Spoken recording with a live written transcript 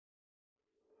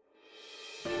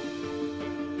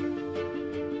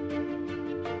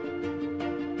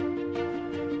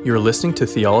You're listening to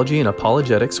Theology and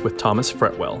Apologetics with Thomas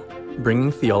Fretwell,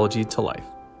 bringing theology to life.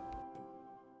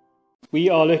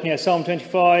 We are looking at Psalm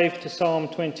 25 to Psalm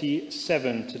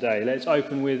 27 today. Let's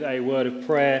open with a word of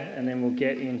prayer and then we'll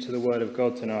get into the Word of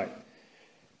God tonight.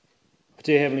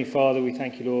 Dear Heavenly Father, we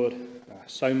thank you, Lord,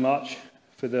 so much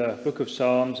for the book of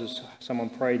Psalms. As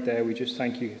someone prayed there, we just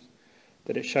thank you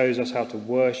that it shows us how to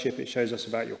worship, it shows us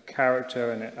about your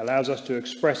character, and it allows us to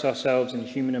express ourselves in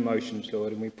human emotions,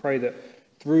 Lord. And we pray that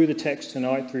through the text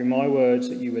tonight, through my words,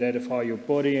 that you would edify your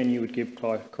body and you would give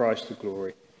Christ the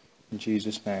glory. In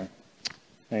Jesus' name,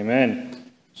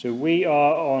 amen. So we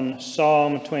are on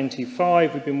Psalm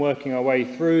 25. We've been working our way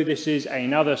through. This is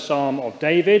another Psalm of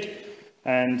David.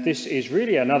 And this is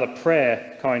really another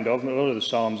prayer, kind of. A lot of the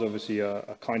Psalms, obviously, are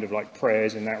kind of like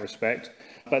prayers in that respect.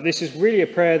 But this is really a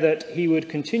prayer that he would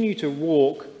continue to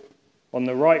walk on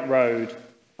the right road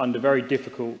under very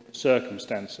difficult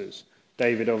circumstances.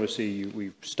 David, obviously,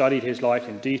 we've studied his life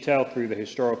in detail through the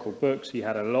historical books. He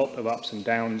had a lot of ups and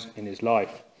downs in his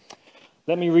life.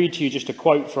 Let me read to you just a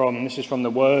quote from, this is from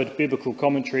the Word Biblical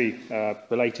Commentary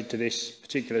related to this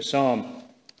particular psalm.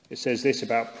 It says this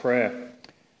about prayer.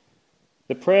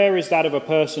 The prayer is that of a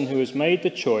person who has made the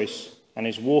choice and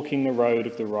is walking the road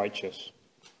of the righteous.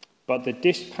 But the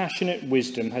dispassionate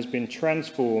wisdom has been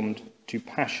transformed to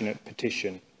passionate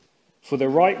petition. For the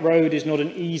right road is not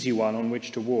an easy one on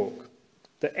which to walk.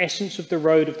 The essence of the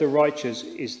road of the righteous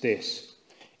is this.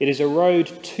 It is a road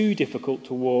too difficult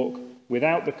to walk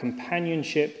without the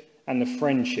companionship and the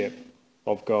friendship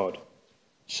of God.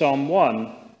 Psalm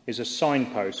 1 is a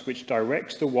signpost which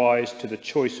directs the wise to the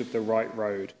choice of the right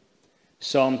road.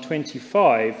 Psalm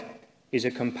 25 is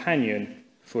a companion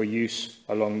for use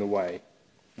along the way.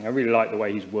 And I really like the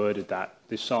way he's worded that.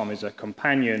 This psalm is a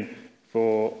companion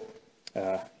for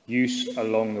use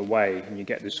along the way. And you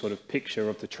get this sort of picture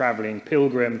of the travelling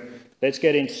pilgrim. Let's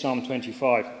get into Psalm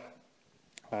 25.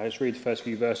 Let's read the first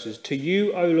few verses. To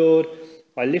you, O Lord,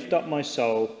 I lift up my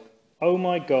soul. O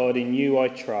my God, in you I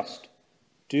trust.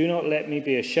 Do not let me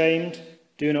be ashamed.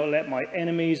 Do not let my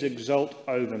enemies exult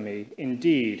over me.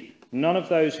 Indeed, none of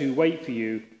those who wait for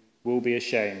you will be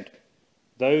ashamed.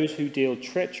 Those who deal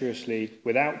treacherously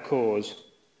without cause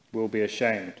will be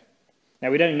ashamed. Now,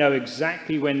 we don't know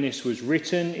exactly when this was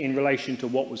written in relation to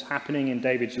what was happening in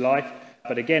David's life,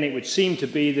 but again, it would seem to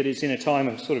be that it's in a time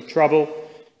of sort of trouble.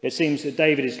 It seems that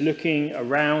David is looking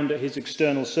around at his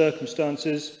external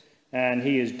circumstances, and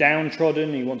he is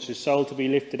downtrodden. He wants his soul to be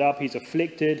lifted up. He's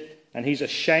afflicted, and he's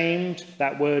ashamed.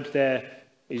 That word there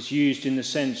is used in the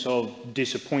sense of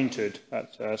disappointed.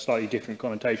 That's a slightly different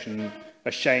connotation than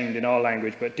ashamed in our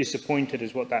language, but disappointed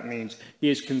is what that means.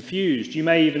 He is confused. You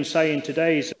may even say in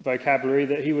today's vocabulary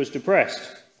that he was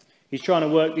depressed. He's trying to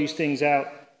work these things out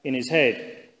in his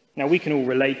head. Now, we can all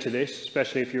relate to this,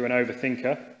 especially if you're an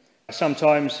overthinker.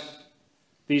 Sometimes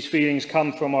these feelings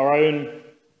come from our own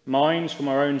minds, from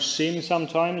our own sin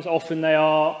sometimes. Often they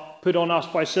are put on us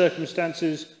by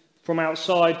circumstances from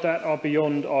outside that are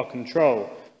beyond our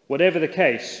control. Whatever the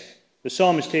case, the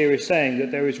psalmist here is saying that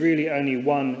there is really only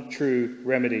one true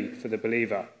remedy for the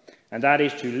believer, and that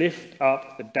is to lift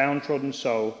up the downtrodden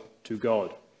soul to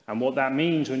God. And what that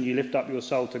means when you lift up your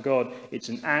soul to God, it's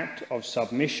an act of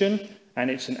submission and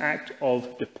it's an act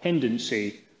of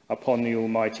dependency upon the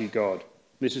Almighty God.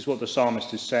 This is what the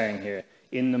psalmist is saying here.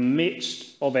 In the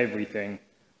midst of everything,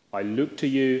 I look to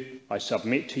you, I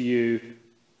submit to you,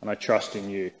 and I trust in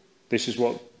you. This is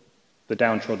what the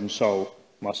downtrodden soul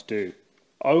must do.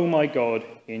 Oh my God,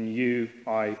 in you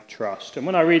I trust. And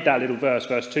when I read that little verse,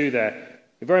 verse 2 there,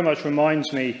 it very much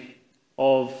reminds me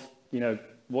of,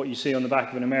 what you see on the back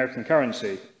of an American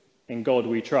currency. In God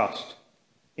we trust.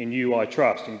 In you I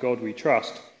trust. In God we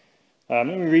trust. Let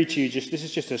me read to you this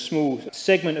is just a small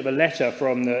segment of a letter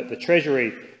from the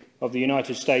Treasury of the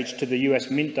United States to the US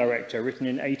Mint Director, written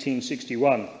in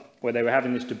 1861, where they were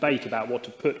having this debate about what to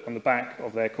put on the back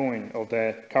of their coin, of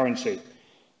their currency.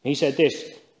 He said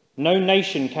this: no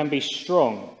nation can be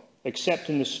strong except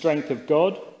in the strength of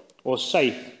God, or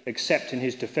safe except in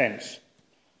his defence.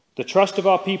 The trust of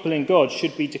our people in God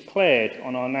should be declared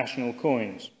on our national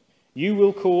coins. You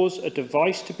will cause a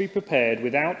device to be prepared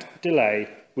without delay,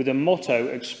 with a motto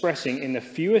expressing in the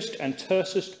fewest and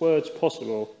tersest words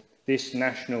possible this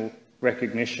national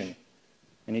recognition.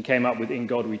 And he came up with in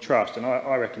God we trust. And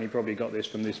I reckon he probably got this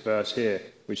from this verse here,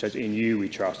 which says in you we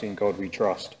trust, in God we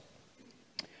trust.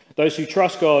 Those who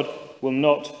trust God will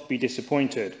not be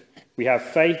disappointed. We have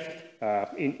faith.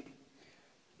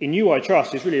 In you I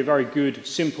trust is really a very good,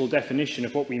 simple definition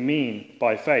of what we mean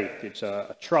by faith. It's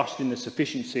a trust in the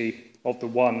sufficiency of the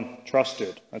one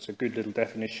trusted. That's a good little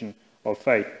definition of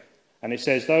faith. And it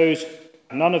says those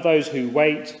None of those who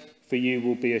wait for you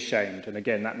will be ashamed. And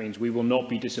again, that means we will not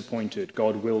be disappointed.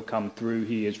 God will come through.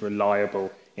 He is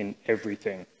reliable in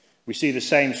everything. We see the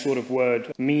same sort of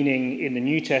word meaning in the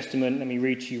New Testament. Let me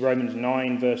read to you Romans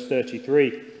 9, verse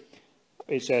 33.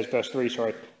 It says, verse 3,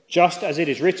 sorry. Just as it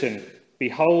is written,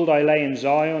 behold, I lay in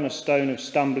Zion a stone of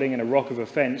stumbling and a rock of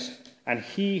offense, and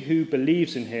he who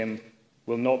believes in him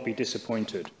will not be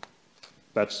disappointed.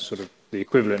 That's sort of the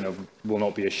equivalent of will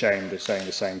not be ashamed. They're saying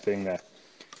the same thing there.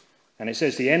 And it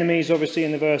says the enemies, obviously,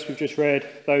 in the verse we've just read,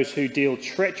 those who deal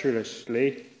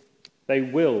treacherously, they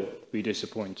will be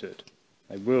disappointed.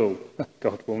 They will.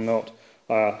 God will not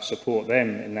support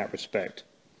them in that respect.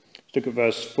 Let's look at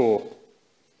verse 4.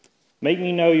 Make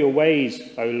me know your ways,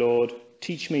 O Lord.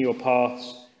 Teach me your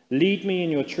paths. Lead me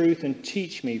in your truth and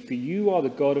teach me, for you are the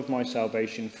God of my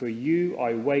salvation. For you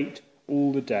I wait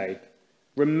all the day.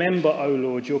 Remember, O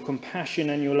Lord, your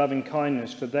compassion and your loving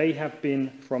kindness, for they have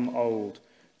been from old.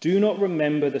 Do not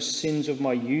remember the sins of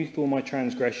my youth or my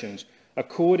transgressions.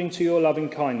 According to your loving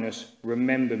kindness,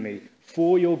 remember me,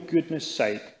 for your goodness'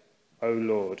 sake, O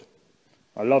Lord.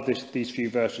 I love these few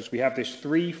verses. We have this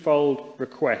threefold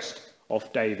request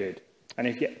of David. And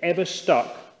if you're ever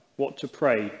stuck what to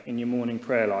pray in your morning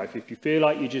prayer life, if you feel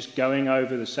like you're just going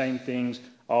over the same things,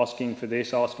 asking for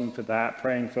this, asking for that,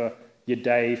 praying for your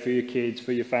day, for your kids,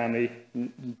 for your family,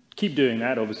 keep doing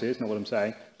that, obviously, it's not what I'm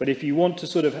saying. But if you want to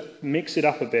sort of mix it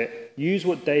up a bit, use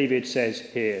what David says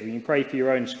here. You can pray for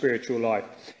your own spiritual life.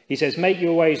 He says, make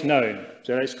your ways known.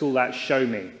 So let's call that show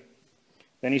me.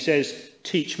 Then he says,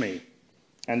 teach me.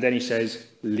 And then he says,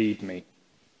 lead me.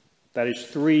 That is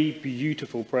three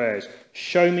beautiful prayers.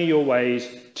 Show me your ways,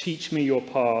 teach me your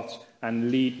paths, and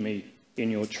lead me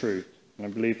in your truth. And I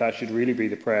believe that should really be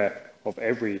the prayer of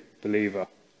every believer.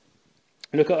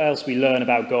 Look at what else we learn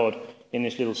about God in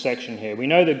this little section here. We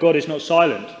know that God is not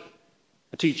silent.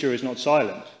 A teacher is not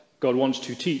silent. God wants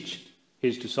to teach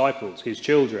his disciples, his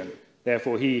children.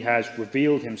 Therefore, he has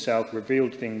revealed himself,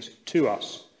 revealed things to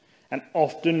us. And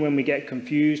often when we get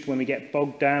confused, when we get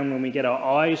bogged down, when we get our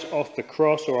eyes off the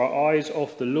cross or our eyes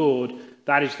off the Lord,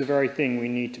 that is the very thing we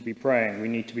need to be praying. We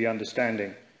need to be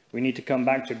understanding. We need to come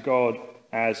back to God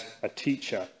as a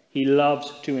teacher. He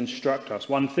loves to instruct us.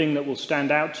 One thing that will stand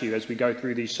out to you as we go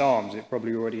through these Psalms, it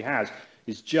probably already has,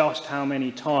 is just how many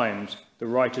times the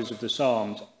writers of the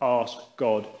Psalms ask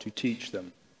God to teach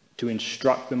them, to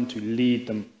instruct them, to lead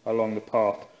them along the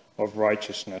path of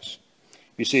righteousness.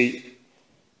 You see,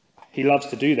 he loves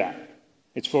to do that.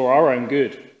 It's for our own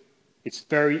good. It's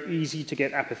very easy to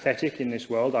get apathetic in this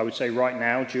world. I would say right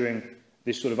now, during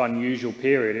this sort of unusual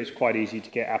period, it's quite easy to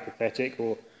get apathetic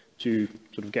or to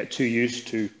sort of get too used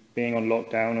to being on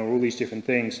lockdown or all these different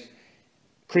things.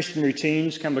 Christian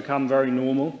routines can become very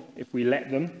normal if we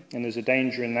let them, and there's a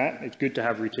danger in that. It's good to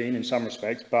have routine in some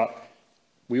respects, but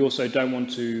we also don't want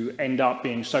to end up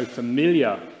being so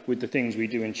familiar with the things we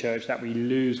do in church that we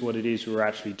lose what it is we're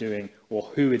actually doing or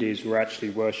who it is we're actually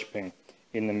worshipping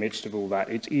in the midst of all that.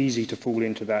 It's easy to fall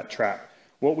into that trap.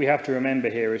 What we have to remember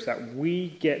here is that we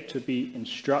get to be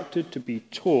instructed, to be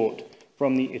taught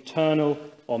from the eternal,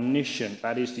 omniscient,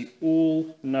 that is the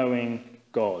all-knowing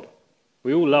God.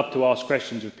 We all love to ask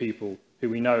questions of people who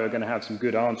we know are going to have some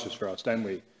good answers for us, don't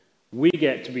we? We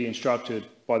get to be instructed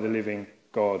by the living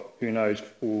God who knows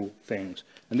all things.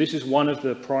 And this is one of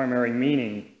the primary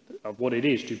meaning of what it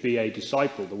is to be a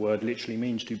disciple. The word literally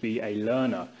means to be a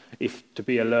learner. If to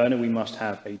be a learner, we must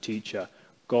have a teacher.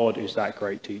 God is that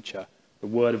great teacher. The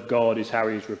word of God is how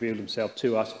he has revealed himself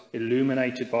to us,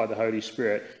 illuminated by the Holy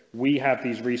Spirit. We have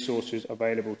these resources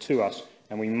available to us,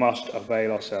 and we must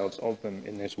avail ourselves of them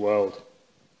in this world.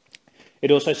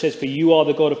 It also says, for you are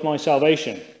the God of my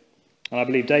salvation. And I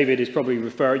believe David is probably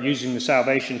using the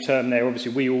salvation term there.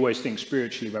 Obviously, we always think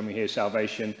spiritually when we hear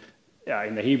salvation.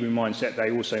 In the Hebrew mindset,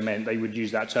 they also meant they would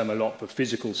use that term a lot for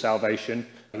physical salvation.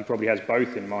 He probably has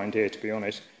both in mind here, to be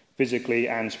honest. Physically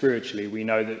and spiritually, we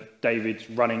know that David's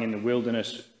running in the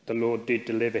wilderness. The Lord did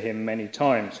deliver him many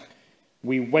times.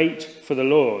 We wait for the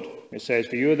Lord. It says,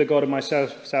 for you are the God of my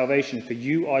salvation. For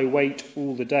you I wait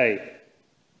all the day.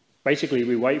 Basically,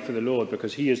 we wait for the Lord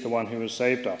because he is the one who has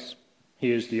saved us.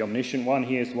 He is the omniscient one.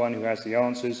 He is the one who has the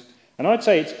answers. And I'd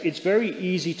say it's very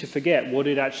easy to forget what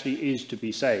it actually is to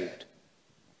be saved.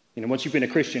 You know, once you've been a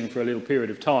Christian for a little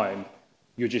period of time,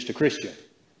 you're just a Christian.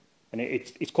 And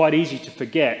it's quite easy to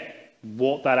forget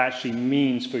what that actually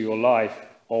means for your life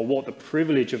or what the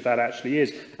privilege of that actually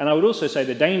is. And I would also say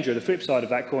the danger, the flip side of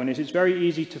that coin, is it's very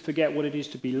easy to forget what it is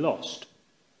to be lost.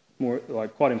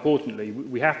 Quite importantly,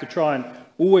 we have to try and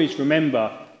always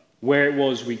remember where it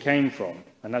was we came from.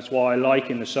 And that's why I like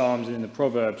in the Psalms and in the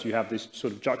Proverbs, you have this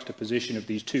sort of juxtaposition of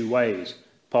these two ways.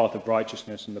 path of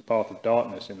righteousness and the path of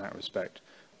darkness in that respect,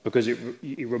 because it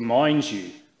reminds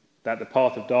you that the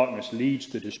path of darkness leads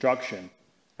to destruction,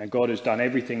 and God has done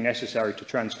everything necessary to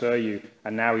transfer you,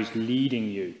 and now he's leading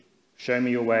you. Show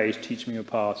me your ways, teach me your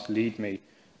paths, lead me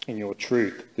in your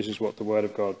truth. This is what the word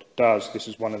of God does. This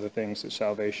is one of the things that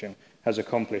salvation has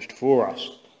accomplished for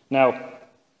us. Now,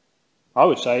 I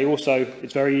would say also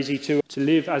it's very easy to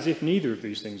live as if neither of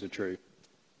these things are true.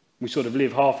 We sort of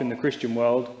live half in the Christian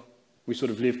world. We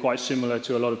sort of live quite similar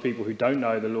to a lot of people who don't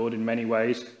know the Lord in many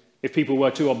ways. If people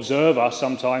were to observe us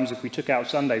sometimes, if we took out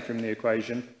Sunday from the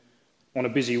equation, on a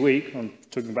busy week, I'm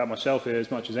talking about myself here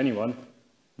as much as anyone,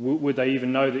 would they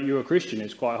even know that you're a Christian?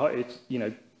 It's quite hard.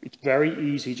 It's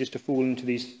very easy just to fall into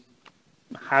these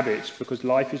habits because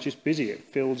life is just busy. It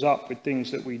fills up with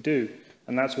things that we do.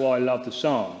 And that's why I love the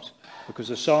Psalms, because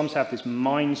the Psalms have this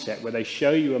mindset where they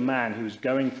show you a man who's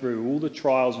going through all the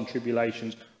trials and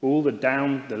tribulations, all the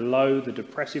down, the low, the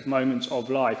depressive moments of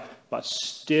life, but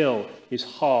still his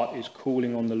heart is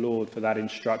calling on the Lord for that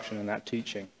instruction and that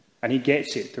teaching. And he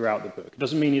gets it throughout the book. It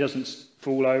doesn't mean he doesn't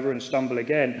fall over and stumble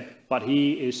again, but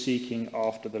he is seeking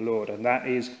after the Lord. And that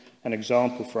is an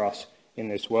example for us in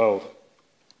this world.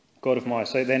 God of mine.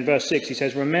 So then verse 6, he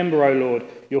says, remember, O Lord,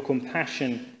 your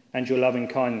compassion and your loving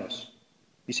kindness.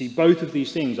 You see, both of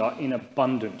these things are in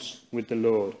abundance with the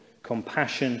Lord.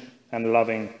 Compassion and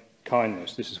loving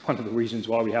kindness. This is one of the reasons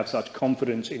why we have such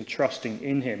confidence in trusting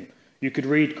in him. You could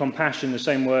read compassion, the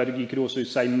same word, you could also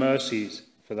say mercies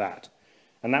for that.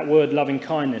 And that word loving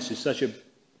kindness is such a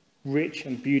rich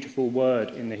and beautiful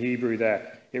word in the Hebrew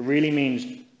there. It really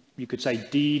means, you could say,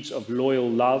 deeds of loyal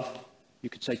love. You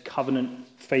could say covenant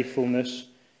faithfulness.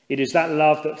 It is that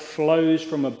love that flows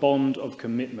from a bond of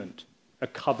commitment, a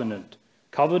covenant.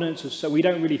 Covenants are so, we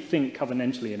don't really think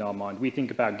covenantally in our mind. We think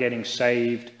about getting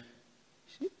saved.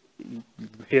 You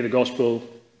hear the gospel,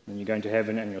 and you're going to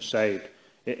heaven and you're saved.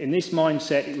 In this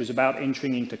mindset, it was about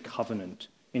entering into covenant,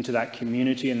 into that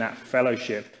community and that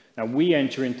fellowship. Now, we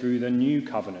enter in through the new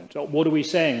covenant. What are we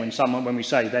saying when we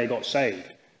say they got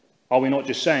saved? Are we not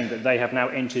just saying that they have now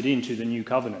entered into the new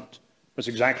covenant? That's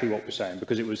exactly what we're saying,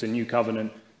 because it was the new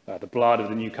covenant, the blood of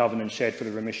the new covenant shed for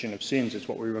the remission of sins. It's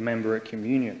what we remember at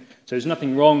communion. So there's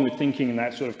nothing wrong with thinking in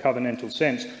that sort of covenantal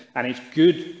sense. And it's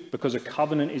good because a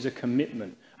covenant is a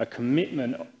commitment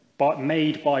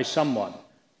made by someone.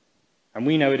 And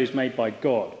we know it is made by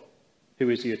God, who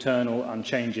is the eternal,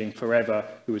 unchanging, forever,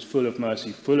 who is full of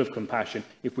mercy, full of compassion.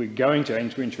 If we're going to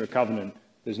enter into a covenant,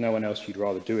 there's no one else you'd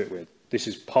rather do it with. This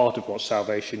is part of what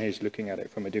salvation is, looking at it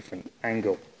from a different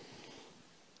angle.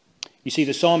 You see,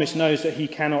 the psalmist knows that he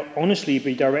cannot honestly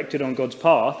be directed on God's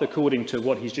path according to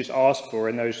what he's just asked for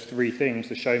in those three things,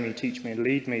 the show me, teach me, and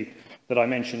lead me, that I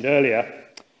mentioned earlier.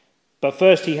 But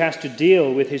first he has to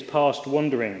deal with his past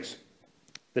wanderings,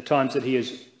 the times that he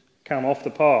has come off the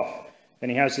path.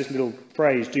 And he has this little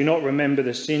phrase, do not remember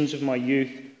the sins of my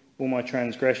youth or my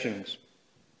transgressions.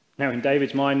 Now, in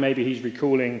David's mind, maybe he's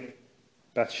recalling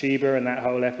Bathsheba and that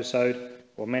whole episode,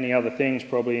 or many other things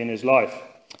probably in his life.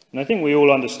 And I think we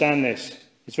all understand this.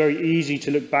 It's very easy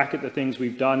to look back at the things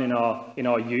we've done in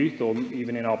our youth, or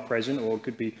even in our present, or it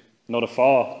could be not a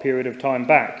far period of time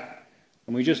back.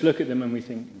 And we just look at them and we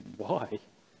think, why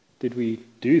did we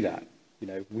do that?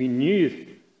 We knew,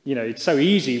 it's so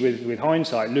easy with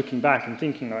hindsight, looking back and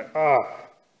thinking like,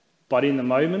 but in the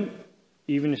moment,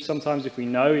 even if sometimes if we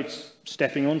know it's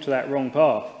stepping onto that wrong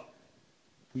path,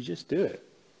 we just do it.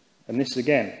 And this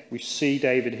again, we see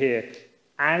David here,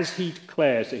 as he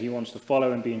declares that he wants to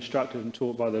follow and be instructed and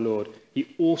taught by the Lord,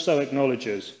 he also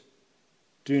acknowledges,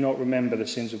 do not remember the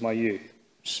sins of my youth.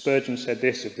 Spurgeon said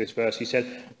this of this verse. He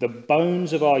said, the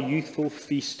bones of our youthful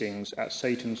feastings at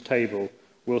Satan's table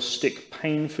will stick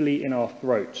painfully in our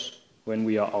throats when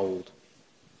we are old.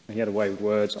 And he had a way with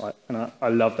words, and I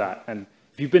love that. And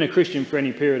if you've been a Christian for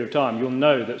any period of time, you'll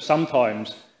know that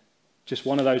sometimes just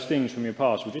one of those things from your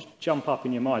past will just jump up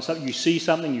in your mind. So you see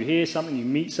something, you hear something, you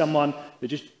meet someone that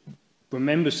just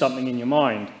remembers something in your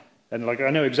mind. And I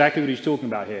know exactly what he's talking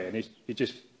about here. And it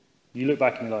just, you look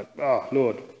back and you're like,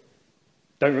 Lord,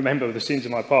 don't remember the sins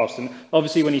of my past. And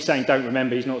obviously when he's saying don't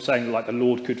remember, he's not saying the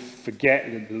Lord could forget.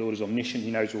 The Lord is omniscient,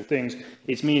 he knows all things.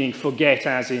 It's meaning forget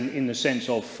as in the sense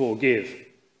of forgive.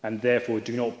 And therefore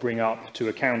do not bring up to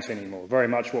account anymore. Very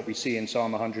much what we see in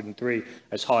Psalm 103,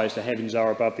 as high as the heavens are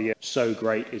above the earth, so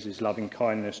great is his loving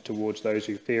kindness towards those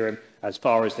who fear him. As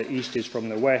far as the east is from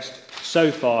the west,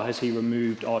 so far has he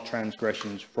removed our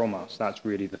transgressions from us. That's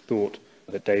really the thought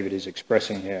that David is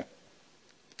expressing here.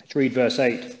 Let's read verse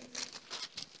 8.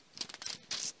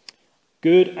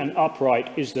 Good and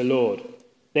upright is the Lord.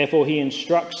 Therefore he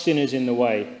instructs sinners in the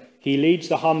way. He leads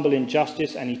the humble in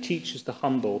justice, and he teaches the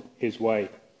humble his way.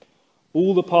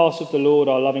 All the paths of the Lord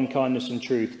are loving kindness and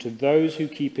truth to those who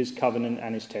keep his covenant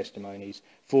and his testimonies.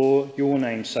 For your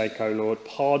name's sake, O Lord,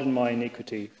 pardon my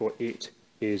iniquity, for it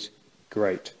is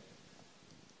great.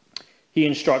 He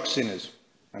instructs sinners.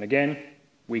 And again,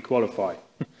 we qualify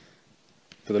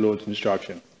for the Lord's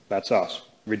instruction. That's us,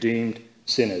 redeemed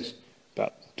sinners.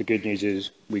 But the good news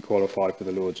is we qualify for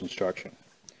the Lord's instruction.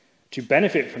 To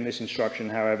benefit from this instruction,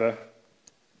 however,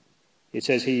 it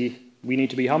says we need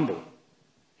to be humble.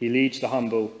 He leads the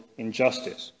humble in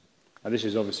justice. Now, this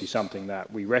is obviously something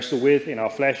that we wrestle with in our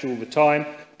flesh all the time,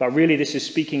 but really this is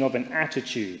speaking of an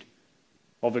attitude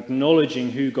of acknowledging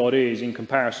who God is in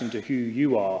comparison to who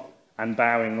you are and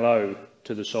bowing low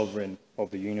to the sovereign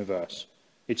of the universe.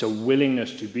 It's a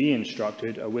willingness to be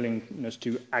instructed, a willingness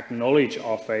to acknowledge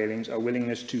our failings, a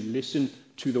willingness to listen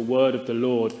to the word of the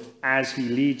Lord as he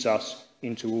leads us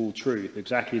into all truth.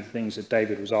 Exactly the things that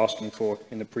David was asking for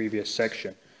in the previous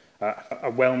section. A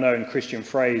well-known Christian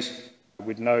phrase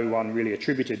with no one really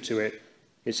attributed to it.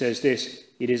 It says this: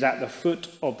 it is at the foot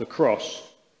of the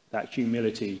cross that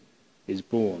humility is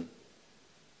born.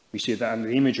 We see that, and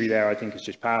the imagery there I think is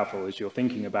just powerful as you're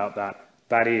thinking about that.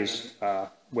 That is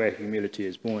where humility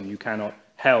is born. You cannot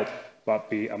help but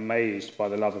be amazed by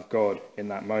the love of God in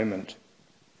that moment.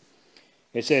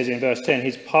 It says in verse 10,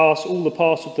 all the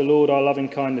paths of the Lord are loving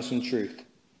kindness and truth.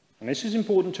 And this is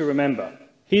important to remember.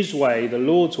 His way, the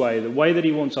Lord's way, the way that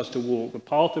he wants us to walk, the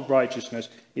path of righteousness,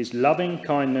 is loving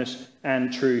kindness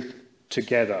and truth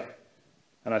together.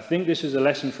 And I think this is a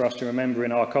lesson for us to remember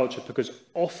in our culture, because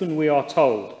often we are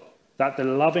told that the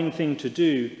loving thing to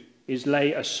do is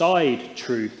lay aside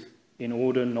truth in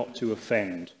order not to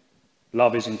offend.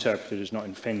 Love is interpreted as not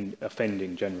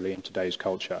offending generally in today's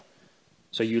culture.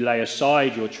 So you lay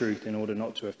aside your truth in order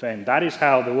not to offend. That is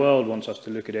how the world wants us to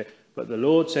look at it. But the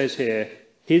Lord says here,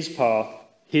 his path,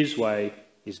 his way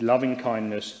is loving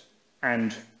kindness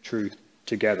and truth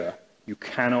together. You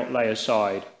cannot lay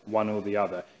aside one or the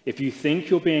other. If you think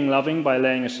you're being loving by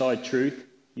laying aside truth,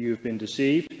 you've been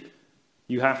deceived.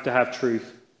 You have to have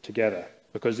truth together,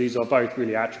 because these are both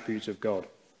really attributes of God.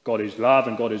 God is love,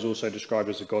 and God is also described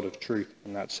as a God of truth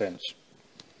in that sense.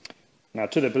 Now,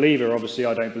 to the believer, obviously,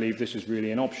 I don't believe this is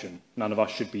really an option. None of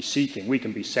us should be seeking. We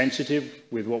can be sensitive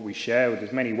with what we share.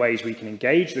 There's many ways we can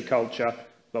engage the culture,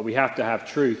 but we have to have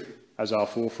truth as our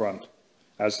forefront.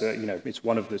 It's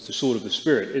one of the sword of the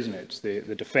Spirit, isn't it? It's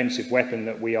the defensive weapon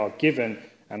that we are given,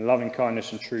 and loving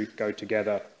kindness and truth go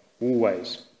together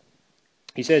always.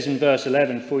 He says in verse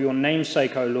 11, for your name's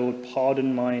sake, O Lord,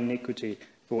 pardon my iniquity,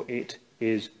 for it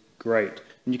is great.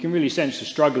 And you can really sense the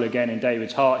struggle again in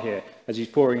David's heart here as he's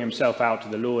pouring himself out to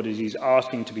the Lord, as he's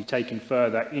asking to be taken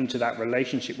further into that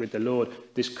relationship with the Lord.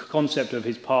 This concept of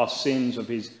his past sins, of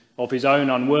his own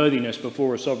unworthiness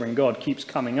before a sovereign God keeps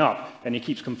coming up, and he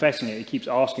keeps confessing it. He keeps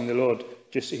asking the Lord,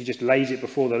 he just lays it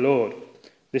before the Lord.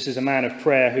 This is a man of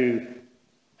prayer who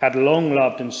had long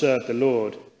loved and served the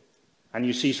Lord. And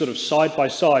you see sort of side by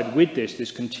side with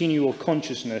this continual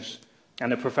consciousness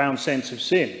and a profound sense of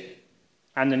sin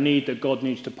and the need that God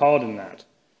needs to pardon that.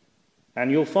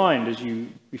 And you'll find,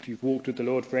 if you've walked with the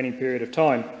Lord for any period of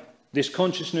time, this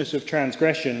consciousness of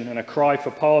transgression and a cry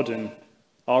for pardon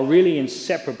are really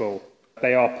inseparable.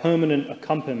 They are permanent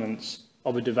accompaniments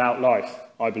of a devout life,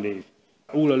 I believe,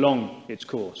 all along its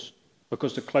course.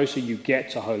 Because the closer you get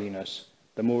to holiness,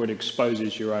 the more it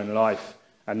exposes your own life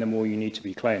and the more you need to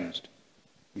be cleansed.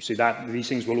 You see that these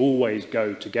things will always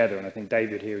go together, and I think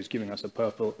David here is giving us a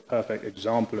perfect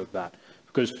example of that.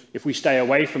 Because if we stay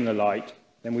away from the light,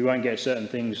 then we won't get certain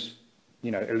things,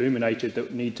 illuminated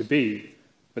that need to be.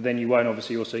 But then you won't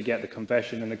obviously also get the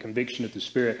confession and the conviction of the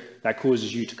Spirit that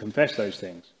causes you to confess those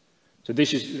things. So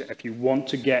this is, if you want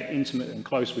to get intimate and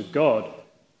close with God,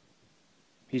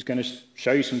 he's going to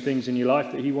show you some things in your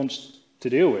life that he wants to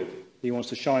deal with. He wants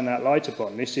to shine that light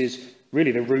upon. This is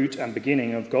really the root and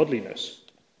beginning of godliness.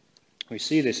 We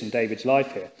see this in David's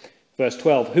life here. Verse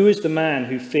 12, who is the man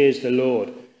who fears the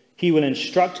Lord? He will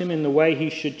instruct him in the way he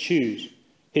should choose.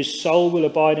 His soul will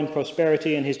abide in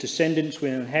prosperity, and his descendants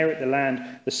will inherit the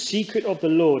land. The secret of the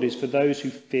Lord is for those who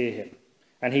fear him,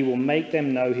 and he will make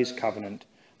them know his covenant.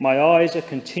 My eyes are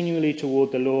continually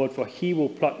toward the Lord, for he will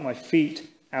pluck my feet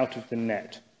out of the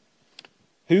net.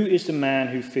 Who is the man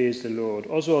who fears the Lord?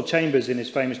 Oswald Chambers, in his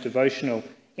famous devotional,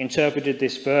 interpreted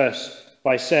this verse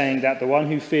by saying that the one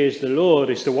who fears the Lord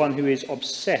is the one who is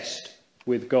obsessed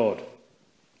with God.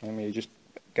 Let me just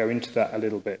go into that a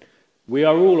little bit. We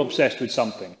are all obsessed with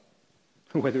something,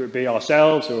 whether it be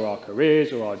ourselves or our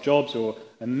careers or our jobs or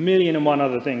a million and one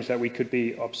other things that we could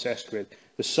be obsessed with.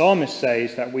 The psalmist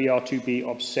says that we are to be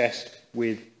obsessed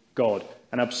with God.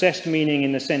 An obsessed meaning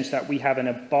in the sense that we have an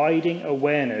abiding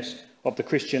awareness of the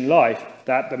Christian life,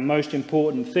 that the most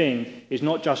important thing is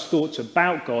not just thoughts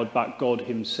about God, but God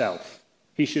himself.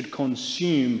 He should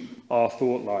consume our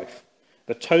thought life.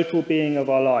 The total being of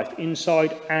our life,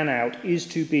 inside and out, is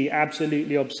to be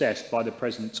absolutely obsessed by the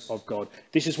presence of God.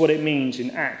 This is what it means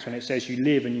in Acts when it says you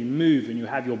live and you move and you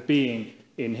have your being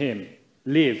in him.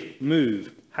 Live,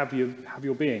 move, have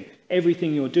your being.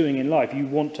 Everything you're doing in life, you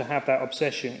want to have that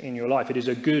obsession in your life. It is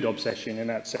a good obsession in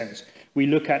that sense. We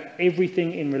look at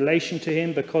everything in relation to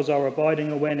him because our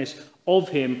abiding awareness of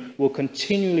him will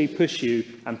continually push you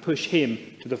and push him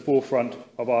to the forefront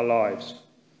of our lives.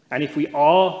 And if we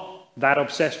are that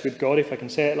obsessed with God, if I can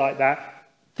say it like that,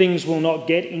 things will not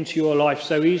get into your life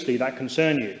so easily that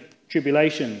concern you.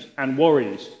 Tribulations and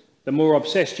worries. The more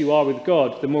obsessed you are with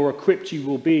God, the more equipped you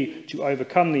will be to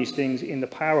overcome these things in the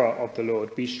power of the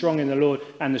Lord. Be strong in the Lord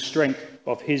and the strength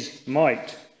of his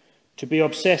might. To be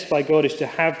obsessed by God is to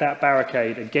have that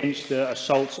barricade against the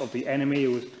assaults of the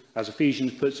enemy, as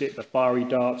Ephesians puts it, the fiery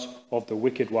darts of the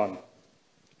wicked one.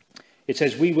 It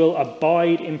says, we will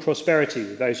abide in prosperity,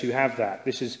 those who have that.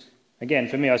 This is, again,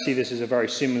 for me, I see this as a very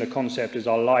similar concept as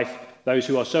our life, those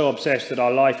who are so obsessed that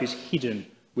our life is hidden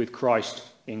with Christ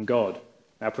in God.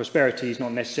 Now, prosperity is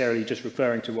not necessarily just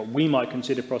referring to what we might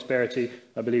consider prosperity.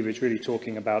 I believe it's really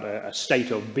talking about a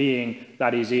state of being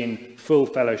that is in full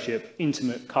fellowship,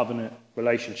 intimate covenant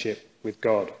relationship with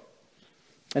God.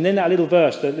 And then that little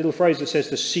verse, the little phrase that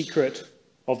says, the secret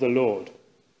of the Lord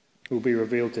will be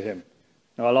revealed to him.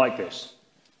 Now, I like this.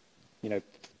 You know,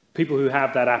 people who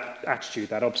have that attitude,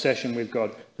 that obsession with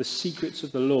God, the secrets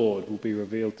of the Lord will be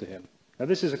revealed to him. Now,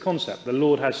 this is a concept. The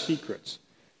Lord has secrets.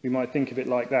 We might think of it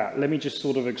like that. Let me just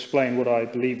sort of explain what I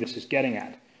believe this is getting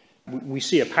at. We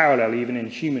see a parallel even in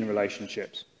human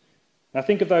relationships. Now,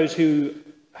 think of those who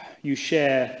you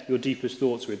share your deepest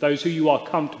thoughts with, those who you are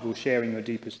comfortable sharing your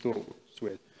deepest thoughts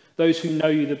with, those who know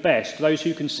you the best, those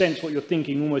who can sense what you're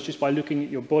thinking almost just by looking at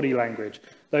your body language,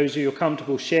 those who you're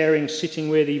comfortable sharing, sitting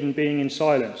with, even being in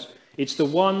silence. It's the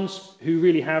ones who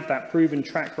really have that proven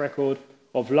track record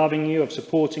of loving you, of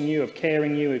supporting you, of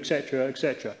caring you, etc.,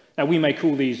 etc. Now, we may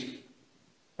call these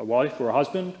a wife or a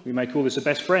husband. We may call this a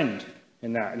best friend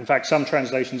in that. In fact, some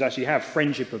translations actually have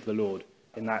friendship of the Lord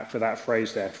in that, for that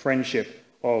phrase there, friendship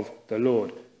of the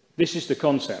Lord. This is the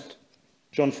concept.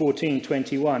 John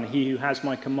 14:21, he who has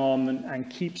my commandment and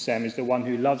keeps them is the one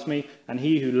who loves me, and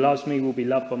he who loves me will be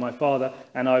loved by my Father,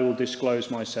 and I will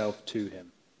disclose myself to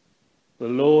him. The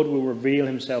Lord will reveal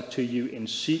himself to you in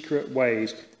secret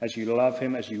ways as you love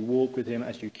him, as you walk with him,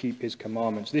 as you keep his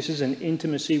commandments. This is an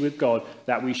intimacy with God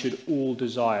that we should all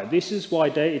desire. This is why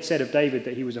it said of David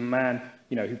that he was a man,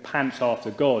 who pants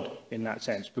after God in that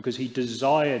sense, because he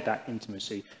desired that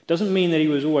intimacy. Doesn't mean that he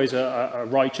was always a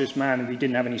righteous man and he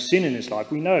didn't have any sin in his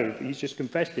life. We know he's just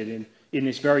confessed it in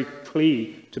this very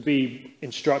plea to be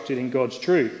instructed in God's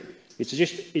truth.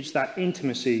 It's that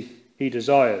intimacy he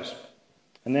desires.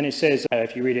 And then it says,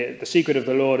 if you read it, the secret of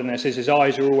the Lord, and it says his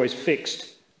eyes are always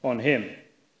fixed on him.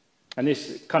 And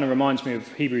this kind of reminds me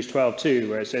of Hebrews 12:2,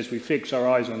 where it says we fix our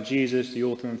eyes on Jesus, the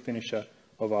author and finisher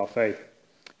of our faith.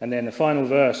 And then the final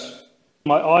verse,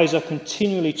 my eyes are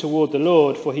continually toward the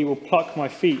Lord, for he will pluck my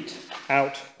feet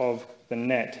out of the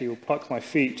net. He will pluck my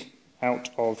feet out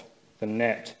of the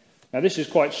net. Now, this is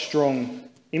quite strong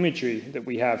imagery that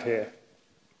we have here.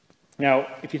 Now,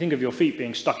 if you think of your feet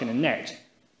being stuck in a net,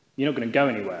 you're not going to go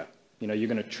anywhere. You're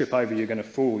going to trip over, you're going to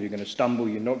fall, you're going to stumble,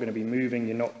 you're not going to be moving,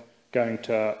 you're not going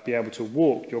to be able to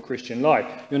walk your Christian life.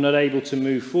 You're not able to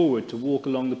move forward, to walk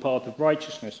along the path of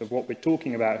righteousness, of what we're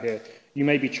talking about here. You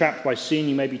may be trapped by sin,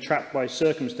 you may be trapped by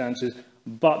circumstances,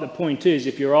 but the point is,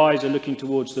 if your eyes are looking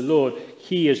towards the Lord,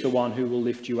 he is the one who will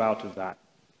lift you out of that.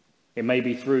 It may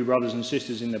be through brothers and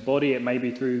sisters in the body, it may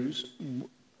be through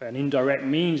an indirect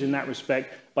means in that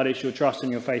respect, but it's your trust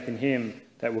and your faith in him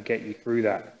that will get you through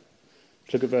that.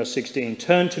 Look at verse 16.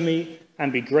 Turn to me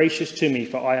and be gracious to me,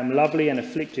 for I am lovely and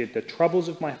afflicted. The troubles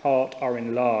of my heart are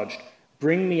enlarged.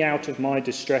 Bring me out of my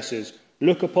distresses.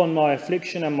 Look upon my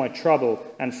affliction and my trouble,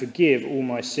 and forgive all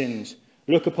my sins.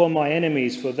 Look upon my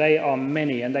enemies, for they are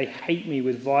many, and they hate me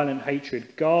with violent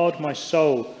hatred. Guard my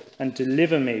soul and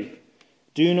deliver me.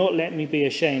 Do not let me be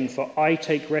ashamed, for I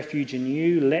take refuge in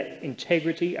you. Let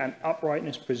integrity and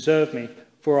uprightness preserve me,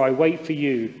 for I wait for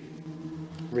you.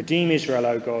 Redeem Israel,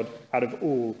 O God, out of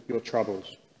all your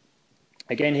troubles.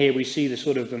 Again, here we see the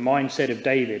mindset of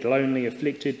David, lonely,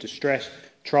 afflicted, distressed,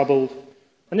 troubled.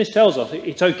 And this tells us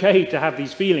it's okay to have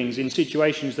these feelings in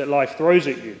situations that life throws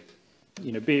at you.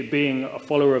 Being a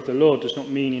follower of the Lord does not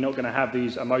mean you're not going to have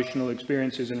these emotional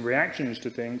experiences and reactions to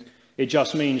things. It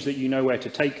just means that you know where to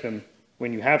take them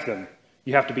when you have them.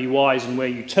 You have to be wise in where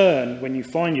you turn when you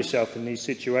find yourself in these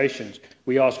situations.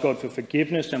 We ask God for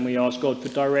forgiveness and we ask God for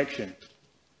direction.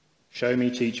 Show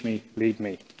me, teach me, lead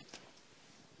me.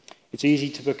 It's easy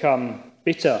to become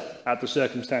bitter at the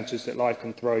circumstances that life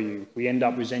can throw you. We end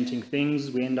up resenting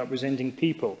things, we end up resenting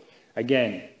people.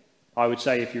 Again, I would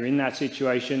say if you're in that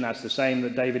situation, that's the same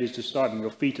that David is describing.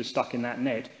 Your feet are stuck in that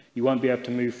net. You won't be able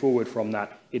to move forward from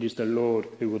that. It is the Lord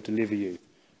who will deliver you.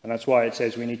 And that's why it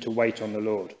says we need to wait on the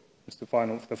Lord. It's the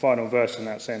final verse in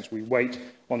that sense. We wait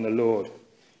on the Lord.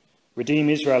 Redeem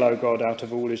Israel, O God, out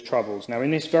of all his troubles. Now,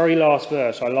 in this very last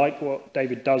verse, I like what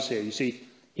David does here. You see,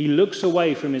 he looks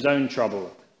away from his own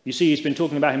trouble. You see, he's been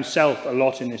talking about himself a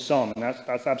lot in this psalm, and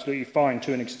that's absolutely fine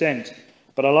to an extent.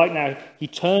 But I like now, he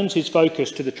turns his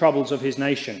focus to the troubles of his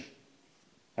nation.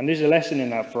 And there's a lesson in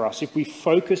that for us. If we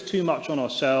focus too much on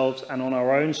ourselves and on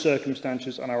our own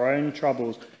circumstances and our own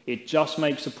troubles, it just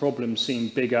makes the problem seem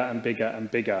bigger and bigger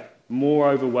and bigger, more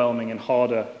overwhelming and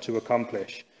harder to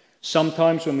accomplish.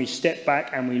 Sometimes when we step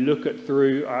back and we look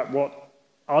through what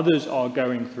others are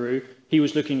going through, he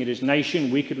was looking at his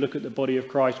nation, we could look at the body of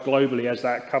Christ globally as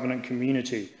that covenant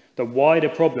community. The wider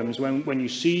problems, when you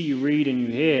see, you read and you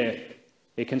hear,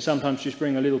 it can sometimes just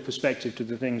bring a little perspective to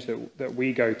the things that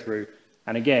we go through.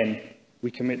 And again,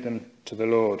 we commit them to the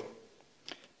Lord.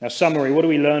 Now, summary, what do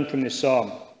we learn from this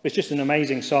psalm? It's just an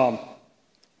amazing psalm.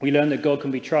 We learn that God can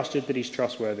be trusted, that he's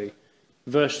trustworthy.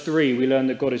 Verse 3, we learn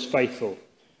that God is faithful.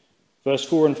 Verse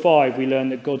 4 and 5, we learn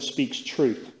that God speaks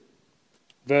truth.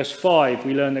 Verse 5,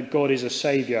 we learn that God is a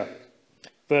saviour.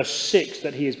 Verse 6,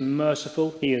 that he is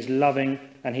merciful, he is loving,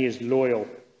 and he is loyal.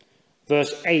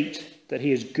 Verse 8, that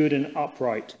he is good and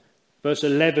upright. Verse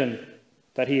 11,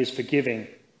 that he is forgiving.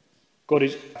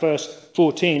 Verse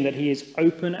 14, that he is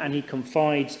open and he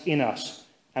confides in us.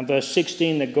 And verse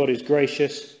 16, that God is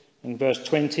gracious. And verse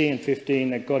 20 and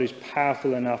 15, that God is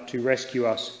powerful enough to rescue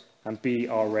us and be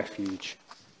our refuge.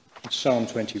 It's Psalm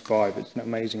 25. It's an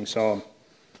amazing psalm.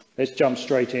 Let's jump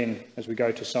straight in as we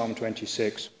go to Psalm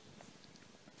 26.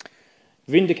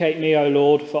 Vindicate me, O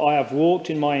Lord, for I have walked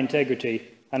in my integrity,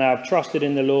 and I have trusted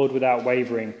in the Lord without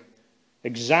wavering.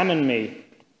 Examine me,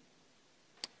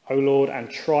 O Lord, and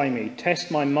try me.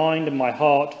 Test my mind and my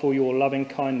heart, for your loving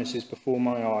kindness is before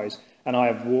my eyes, and I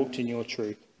have walked in your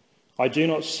truth. I do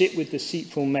not sit with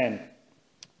deceitful men,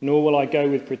 nor will I go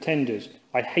with pretenders.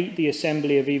 I hate the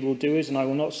assembly of evildoers, and I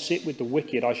will not sit with the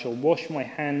wicked. I shall wash my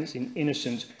hands in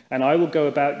innocence, and I will go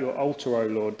about your altar, O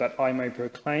Lord, that I may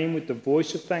proclaim with the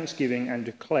voice of thanksgiving and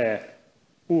declare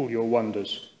all your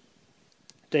wonders.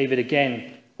 David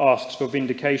again asks for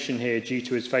vindication here due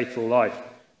to his faithful life,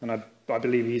 and I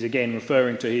believe he's again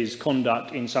referring to his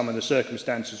conduct in some of the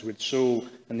circumstances with Saul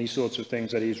and these sorts of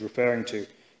things that he's referring to.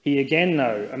 He again,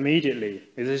 though, immediately,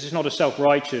 this is not a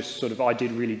self-righteous sort of, I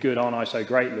did really good, aren't I so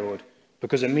great, Lord?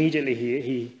 Because immediately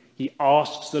he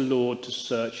asks the Lord to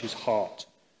search his heart.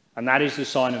 And that is the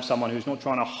sign of someone who's not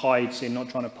trying to hide sin, not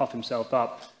trying to puff himself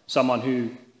up, someone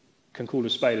who can call a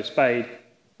spade a spade.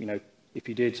 You know, if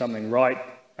he did something right,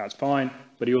 that's fine,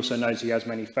 but he also knows he has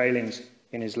many failings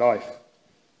in his life.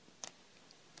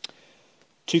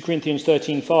 2 Corinthians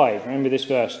 13:5, remember this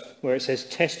verse, where it says,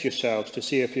 test yourselves to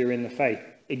see if you're in the faith.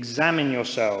 Examine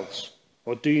yourselves,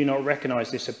 or do you not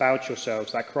recognize this about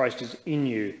yourselves, that Christ is in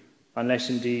you, unless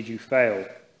indeed you fail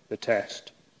the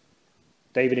test.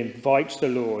 David invites the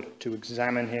Lord to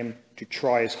examine him, to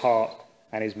try his heart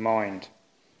and his mind.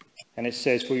 And it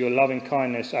says, for your loving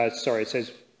kindness, it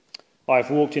says, I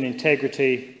have walked in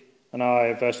integrity, and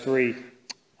verse 3,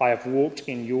 I have walked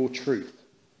in your truth.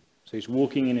 So he's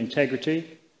walking in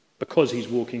integrity because he's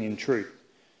walking in truth.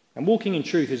 And walking in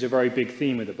truth is a very big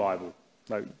theme of the Bible.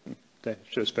 That's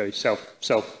just very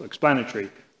self-explanatory,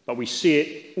 but we see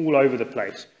it all over the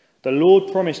place. The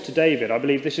Lord promised to David, I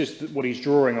believe this is what he's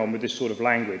drawing on with this sort of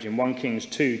language. In 1 Kings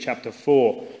 2, chapter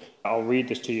 4, I'll read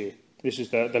this to you. This is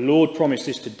the Lord promised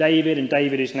this to David, and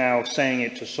David is now saying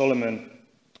it to Solomon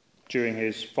during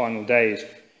his final days.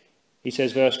 He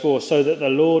says, verse 4, so that the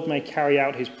Lord may carry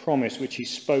out his promise which he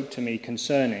spoke to me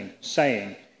concerning,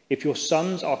 saying, if your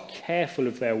sons are careful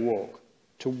of their walk,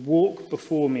 to walk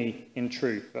before me in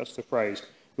truth, that's the phrase,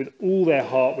 with all their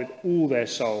heart, with all their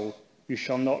soul, you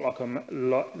shall not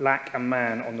lack a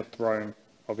man on the throne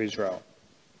of Israel.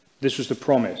 This was the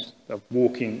promise of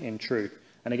walking in truth.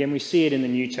 And again, we see it in the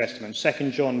New Testament,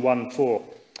 2 John 1:4.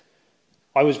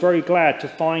 I was very glad to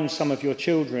find some of your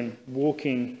children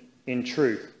walking in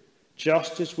truth,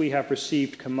 just as we have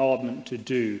received commandment to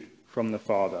do from the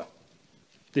Father.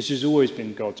 This has always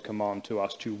been God's command to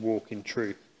us, to walk in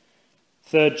truth.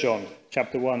 3 John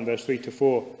chapter 1, verse 3 to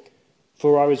 4.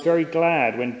 For I was very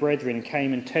glad when brethren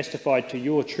came and testified to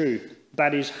your truth,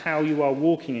 that is how you are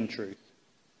walking in truth.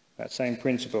 That same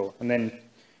principle. And then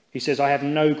he says, I have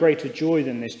no greater joy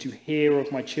than this, to hear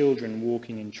of my children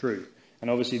walking in truth. And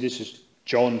obviously this is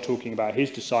John talking about his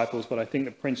disciples, but I think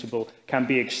the principle can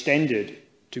be extended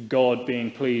to God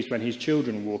being pleased when his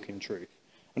children walk in truth.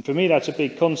 And for me, that's a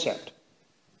big concept.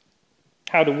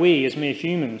 How do we, as mere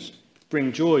humans,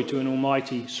 bring joy to an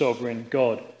almighty, sovereign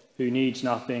God who needs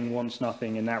nothing, wants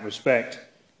nothing in that respect?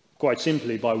 Quite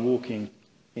simply by walking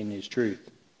in his truth.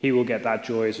 He will get that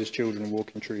joy as his children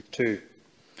walk in truth too.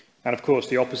 And of course,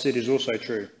 the opposite is also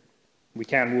true. We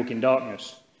can walk in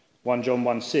darkness. 1 John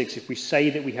 1:6, if we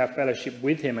say that we have fellowship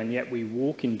with him and yet we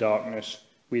walk in darkness,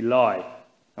 we lie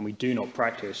and we do not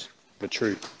practice the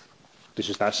truth. This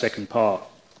is that second part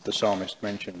the psalmist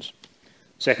mentions.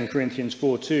 2 Corinthians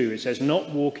 4:2, it says,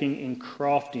 not walking in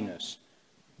craftiness.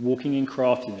 Walking in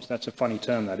craftiness, that's a funny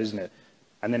term that, isn't it?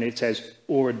 And then it says,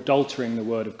 or adultering the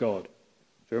word of God.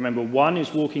 So remember, one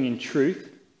is walking in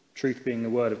truth, truth being the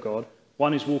word of God.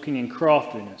 One is walking in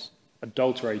craftiness,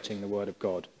 adulterating the word of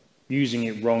God. Using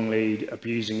it wrongly,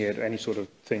 abusing it, any sort of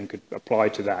thing could apply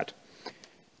to that.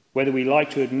 Whether we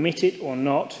like to admit it or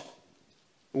not,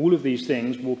 all of these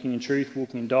things, walking in truth,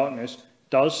 walking in darkness,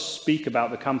 does speak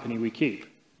about the company we keep.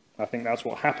 I think that's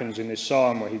what happens in this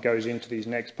psalm where he goes into these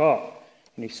next part.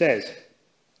 And he says,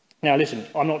 now listen,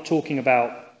 I'm not talking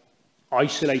about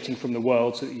isolating from the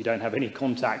world so that you don't have any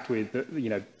contact with,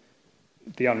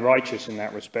 the unrighteous in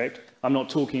that respect. I'm not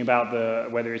talking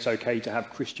about whether it's okay to have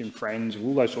Christian friends or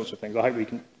all those sorts of things. I hope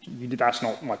that's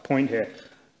not my point here.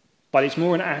 But it's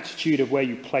more an attitude of where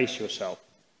you place yourself.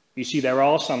 You see, there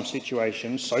are some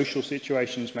situations, social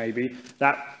situations maybe,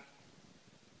 that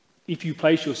if you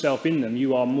place yourself in them,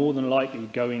 you are more than likely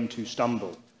going to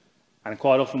stumble. And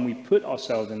quite often we put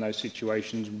ourselves in those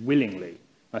situations willingly.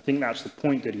 I think that's the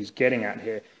point that he's getting at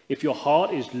here. If your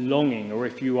heart is longing, or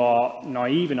if you are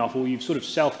naive enough, or you've sort of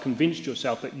self-convinced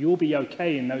yourself that you'll be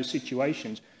okay in those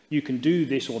situations, you can do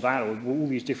this or that, or all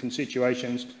these different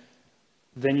situations,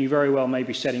 then you very well may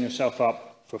be setting yourself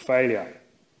up for failure.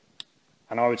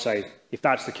 And I would say, if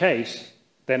that's the case,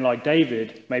 then like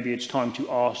David, maybe it's time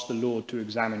to ask the Lord to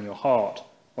examine your heart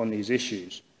on these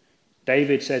issues.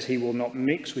 David says he will not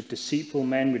mix with deceitful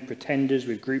men, with pretenders,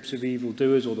 with groups of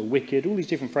evildoers, or the wicked, all these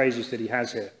different phrases that he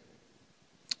has here.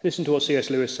 Listen to what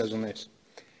C.S. Lewis says on this.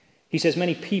 He says,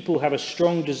 many people have a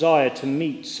strong desire to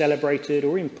meet celebrated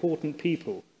or important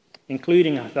people,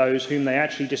 including those whom they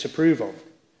actually disapprove of.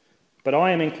 But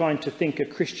I am inclined to think a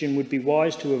Christian would be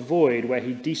wise to avoid, where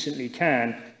he decently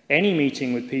can, any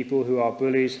meeting with people who are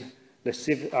bullies,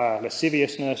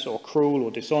 lasciviousness, or cruel, or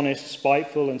dishonest,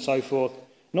 spiteful, and so forth,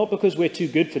 not because we're too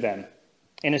good for them.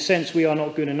 In a sense, we are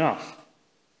not good enough.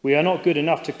 We are not good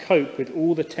enough to cope with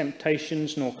all the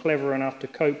temptations, nor clever enough to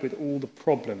cope with all the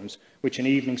problems which an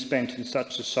evening spent in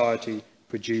such society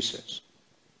produces.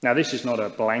 Now, this is not a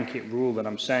blanket rule that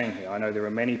I'm saying here. I know there are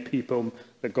many people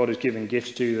that God has given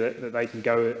gifts to that they can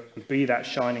go and be that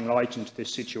shining light into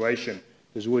this situation.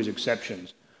 There's always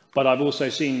exceptions. But I've also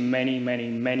seen many, many,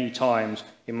 many times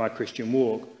in my Christian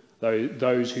walk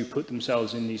those who put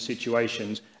themselves in these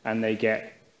situations and they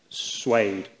get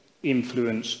swayed,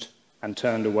 influenced, and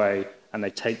turned away, and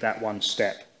they take that one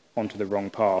step onto the wrong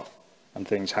path, and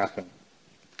things happen.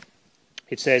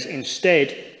 It says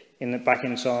instead, in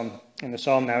the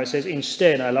psalm now, it says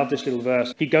instead, I love this little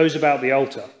verse, he goes about the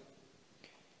altar.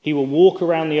 He will walk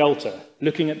around the altar,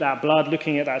 looking at that blood,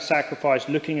 looking at that sacrifice,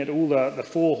 looking at all the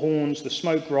four horns, the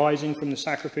smoke rising from the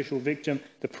sacrificial victim,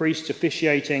 the priest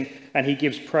officiating, and he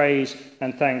gives praise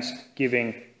and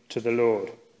thanksgiving to the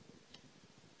Lord.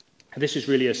 This is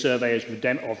really a survey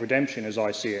of redemption as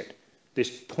I see it. This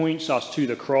points us to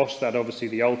the cross that obviously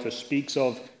the altar speaks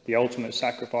of, the ultimate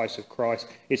sacrifice of Christ.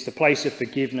 It's the place of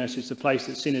forgiveness. It's the place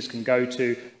that sinners can go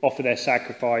to, offer their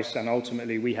sacrifice, and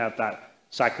ultimately we have that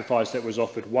sacrifice that was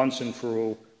offered once and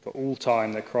for all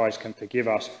time, that Christ can forgive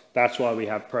us. That's why we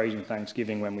have praise and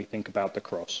thanksgiving when we think about the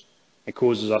cross. It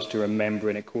causes us to remember,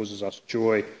 and it causes us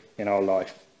joy in our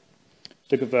life.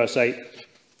 Let's look at verse 8.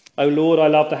 O Lord, I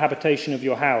love the habitation of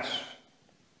your house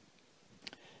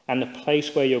and the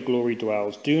place where your glory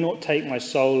dwells. Do not take my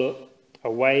soul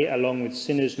away along with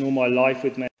sinners, nor my life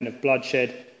with men of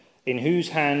bloodshed, in whose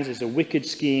hands is a wicked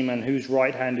scheme and whose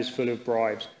right hand is full of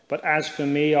bribes. But as for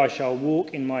me, I shall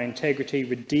walk in my integrity.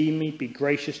 Redeem me, be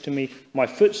gracious to me. My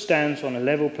foot stands on a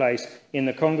level place. In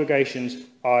the congregations,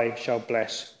 I shall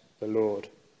bless the Lord.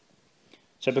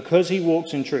 So because he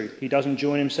walks in truth, he doesn't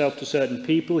join himself to certain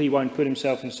people. He won't put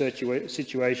himself in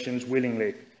situations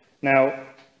willingly. Now,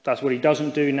 that's what he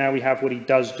doesn't do. Now we have what he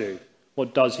does do.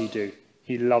 What does he do?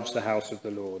 He loves the house of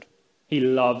the Lord. He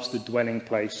loves the dwelling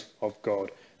place of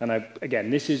God. And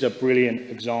again, this is a brilliant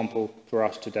example for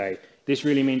us today. This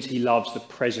really means he loves the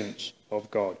presence of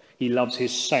God. He loves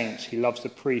his saints. He loves the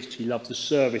priests. He loves the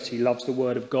service. He loves the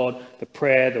word of God, the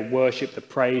prayer, the worship, the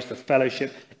praise, the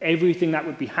fellowship, everything that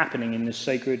would be happening in the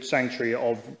sacred sanctuary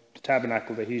of the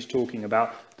tabernacle that he's talking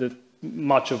about,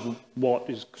 much of what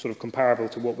is sort of comparable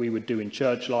to what we would do in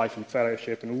church life and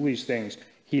fellowship and all these things.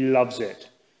 He loves it.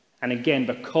 And again,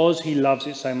 because he loves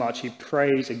it so much, he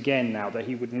prays again now that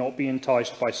he would not be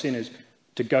enticed by sinners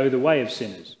to go the way of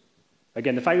sinners.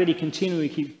 Again, the fact that he continually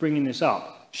keeps bringing this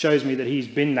up shows me that he's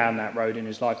been down that road in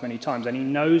his life many times, and he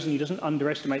knows and he doesn't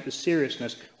underestimate the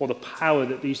seriousness or the power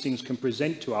that these things can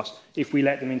present to us if we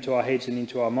let them into our heads and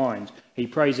into our minds. He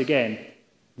prays again,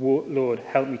 Lord,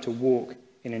 help me to walk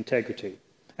in integrity.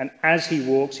 And as he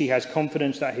walks, he has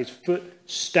confidence that his foot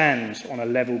stands on a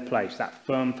level place, that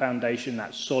firm foundation,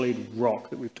 that solid rock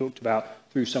that we've talked about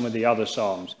through some of the other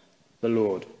Psalms, the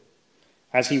Lord.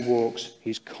 As he walks,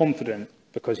 he's confident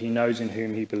because he knows in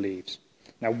whom he believes.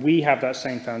 Now, we have that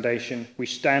same foundation. We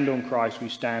stand on Christ. We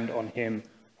stand on him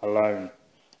alone.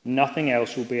 Nothing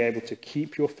else will be able to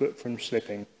keep your foot from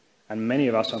slipping. And many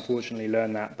of us, unfortunately,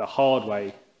 learn that the hard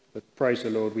way. But praise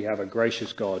the Lord, we have a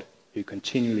gracious God who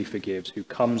continually forgives, who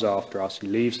comes after us, who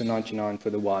leaves the 99 for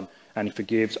the one, and he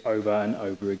forgives over and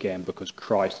over again because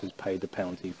Christ has paid the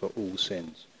penalty for all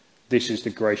sins. This is the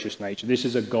gracious nature. This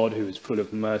is a God who is full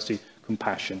of mercy,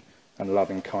 compassion, and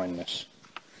loving kindness.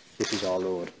 This is our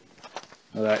Lord.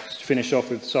 Now let's finish off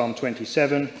with Psalm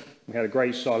 27. We had a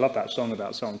great song. I love that song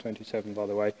about Psalm 27, by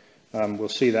the way. We'll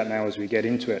see that now as we get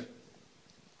into it.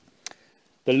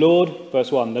 The Lord,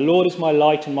 verse 1, the Lord is my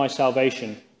light and my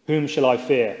salvation. Whom shall I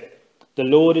fear? The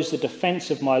Lord is the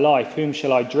defense of my life. Whom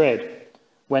shall I dread?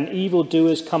 When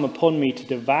evildoers come upon me to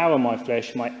devour my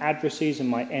flesh, my adversaries and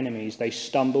my enemies, they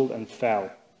stumbled and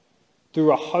fell.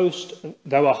 Though a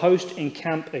host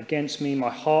encamp against me, my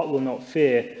heart will not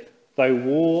fear. Though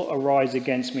war arise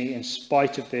against me, in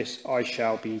spite of this, I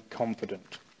shall be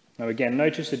confident. Now again,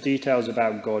 notice the details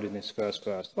about God in this first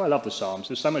verse. Oh, I love the Psalms.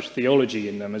 There's so much theology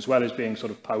in them, as well as being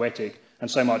sort of poetic, and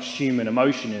so much human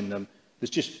emotion in them.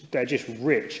 They're just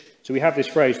rich. So we have this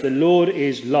phrase, the Lord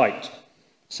is light,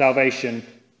 salvation,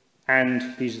 and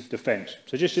he's defense.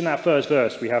 So just in that first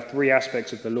verse, we have three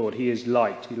aspects of the Lord. He is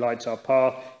light. He lights our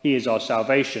path. He is our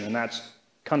salvation. And that's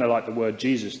kind of like the word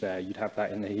Jesus there. You'd have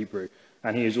that in the Hebrew.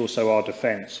 And he is also our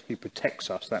defense. He protects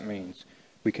us. That means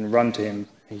we can run to him.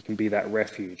 He can be that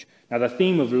refuge. Now, the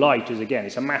theme of light is, again,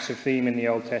 it's a massive theme in the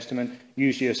Old Testament,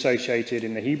 usually associated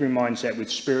in the Hebrew mindset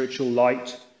with spiritual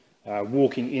light,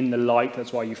 walking in the light.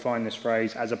 That's why you find this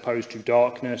phrase, as opposed to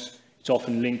darkness. It's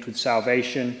often linked with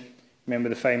salvation. Remember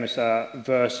the famous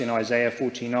verse in Isaiah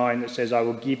 49 that says, I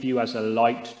will give you as a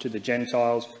light to the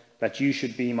Gentiles, that you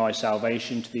should be my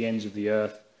salvation to the ends of the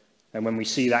earth. And when we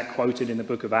see that quoted in the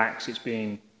book of Acts, it's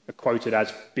being quoted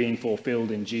as being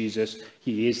fulfilled in Jesus.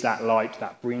 He is that light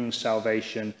that brings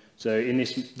salvation. So in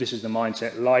this is the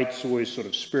mindset. Light's always sort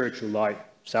of spiritual light,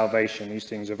 salvation. These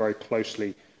things are very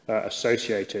closely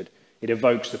associated. It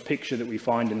evokes the picture that we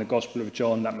find in the Gospel of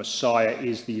John, that Messiah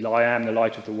is I am the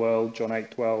light of the world, John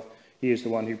 8:12. He is the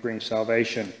one who brings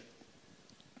salvation.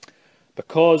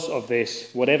 Because of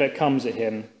this, whatever comes at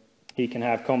him, he can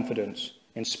have confidence.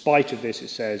 In spite of this, it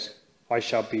says, I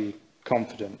shall be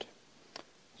confident.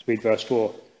 Let's read verse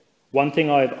 4. One thing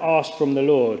I have asked from the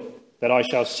Lord, that I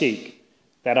shall seek,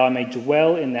 that I may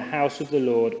dwell in the house of the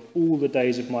Lord all the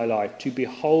days of my life, to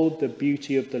behold the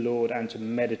beauty of the Lord and to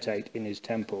meditate in his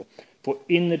temple. For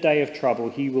in the day of trouble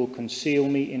he will conceal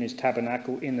me in his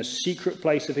tabernacle. In the secret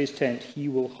place of his tent he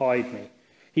will hide me.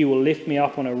 He will lift me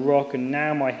up on a rock, and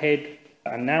now my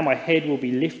head will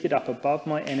be lifted up above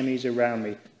my enemies around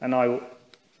me. And I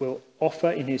will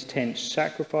offer in his tent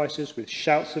sacrifices with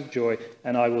shouts of joy,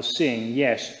 and I will sing,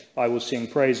 yes, I will sing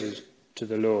praises to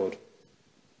the Lord.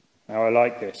 Now I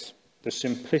like this, the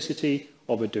simplicity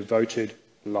of a devoted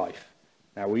life.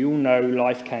 Now we all know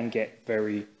life can get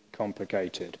very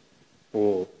complicated,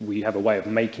 or we have a way of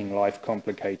making life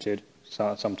complicated.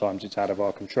 So sometimes it's out of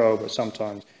our control, but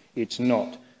sometimes it's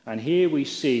not. And here we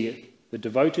see the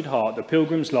devoted heart, the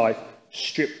pilgrim's life,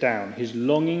 stripped down. His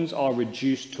longings are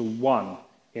reduced to one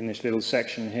in this little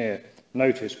section here.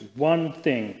 Notice, one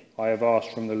thing I have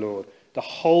asked from the Lord. The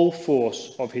whole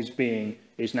force of his being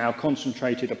is now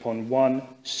concentrated upon one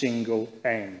single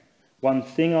aim. One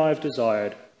thing I have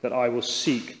desired, that I will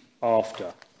seek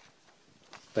after,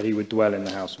 that he would dwell in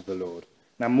the house of the Lord.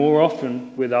 Now, more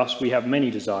often with us, we have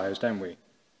many desires, don't we?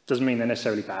 Doesn't mean they're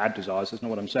necessarily bad desires. That's not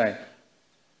what I'm saying.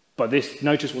 But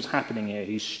notice what's happening here.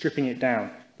 He's stripping it down.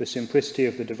 the simplicity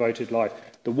of the devoted life.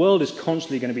 The world is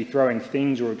constantly going to be throwing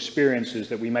things or experiences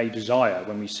that we may desire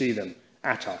when we see them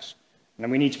at us.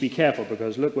 And we need to be careful,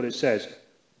 because look what it says.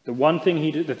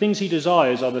 The things he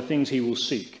desires are the things he will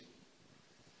seek.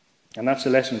 And that's a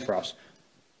lesson for us.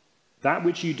 That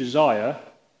which you desire,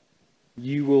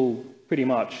 you will pretty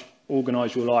much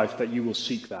organize your life that you will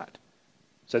seek that.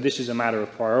 So this is a matter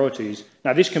of priorities.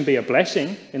 Now, this can be a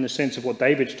blessing in the sense of what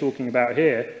David's talking about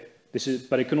here,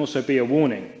 but it can also be a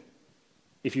warning.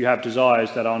 If you have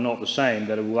desires that are not the same,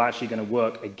 that it will actually going to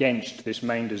work against this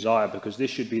main desire, because this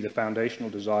should be the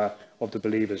foundational desire of the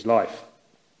believer's life.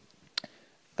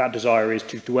 That desire is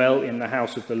to dwell in the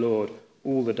house of the Lord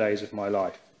all the days of my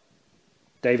life.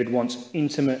 David wants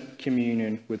intimate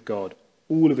communion with God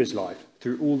all of his life,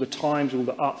 through all the times, all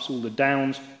the ups, all the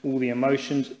downs, all the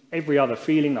emotions, every other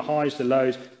feeling, the highs, the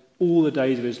lows, all the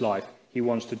days of his life. He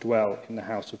wants to dwell in the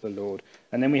house of the Lord.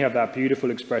 And then we have that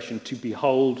beautiful expression, to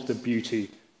behold the beauty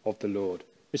of the Lord.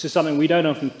 This is something we don't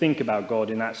often think about God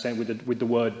in that sense, with the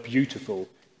word beautiful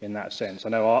in that sense. I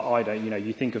know I don't,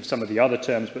 you think of some of the other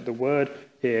terms, but the word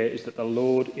here is that the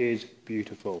Lord is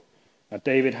beautiful. Now,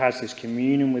 David has this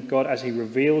communion with God as he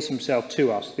reveals himself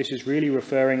to us. This is really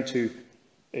referring to,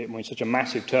 such a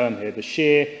massive term here, the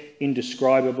sheer,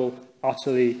 indescribable,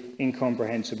 utterly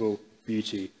incomprehensible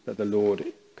beauty that the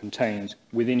Lord contains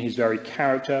within his very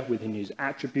character, within his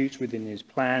attributes, within his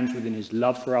plans, within his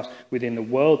love for us, within the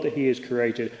world that he has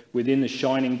created, within the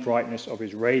shining brightness of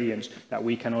his radiance that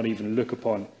we cannot even look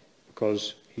upon,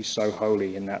 because he's so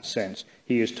holy in that sense.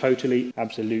 He is totally,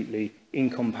 absolutely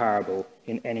incomparable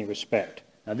in any respect.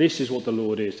 Now, this is what the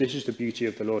Lord is. This is the beauty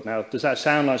of the Lord. Now, does that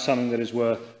sound like something that is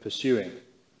worth pursuing?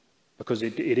 Because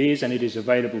it is, and it is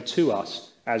available to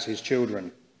us as his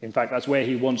children. In fact, that's where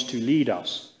he wants to lead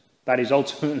us. That is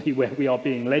ultimately where we are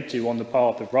being led to on the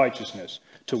path of righteousness,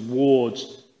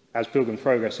 towards, as Pilgrim's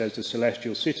Progress says, the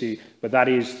celestial city, but that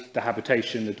is the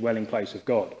habitation, the dwelling place of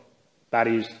God. That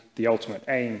is the ultimate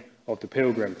aim of the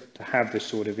pilgrim, to have this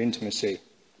sort of intimacy.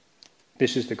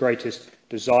 This is the greatest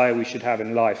desire we should have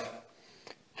in life.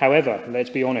 However, let's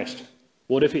be honest,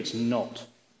 what if it's not?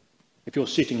 If you're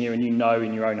sitting here and you know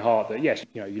in your own heart that, yes,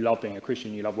 you love being a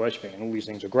Christian, you love worshipping, and all these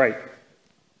things are great,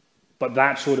 but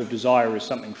that sort of desire is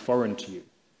something foreign to you.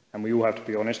 And we all have to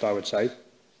be honest, I would say.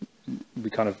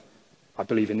 I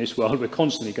believe in this world, we're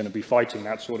constantly going to be fighting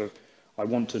that sort of, I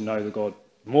want to know the God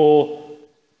more,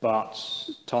 but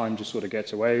time just sort of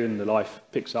gets away and the life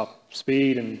picks up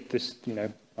speed. And this,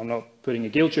 I'm not putting a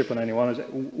guilt trip on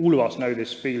anyone. All of us know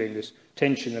this feeling, this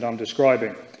tension that I'm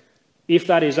describing. If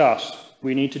that is us,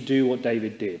 we need to do what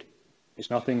David did. It's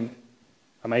nothing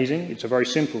amazing. It's a very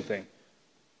simple thing.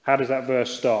 How does that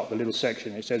verse start, the little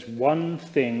section? It says, one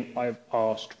thing I have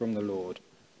asked from the Lord.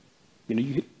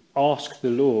 You ask the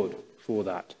Lord for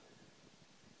that.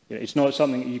 It's not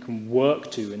something that you can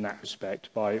work to in that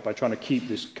respect by trying to keep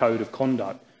this code of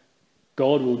conduct.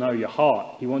 God will know your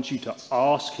heart. He wants you to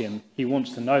ask him. He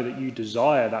wants to know that you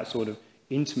desire that sort of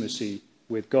intimacy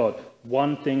with God.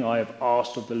 One thing I have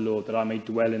asked of the Lord, that I may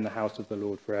dwell in the house of the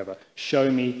Lord forever. Show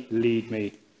me, lead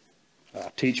me,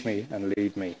 teach me and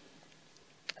lead me.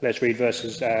 Let's read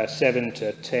verses 7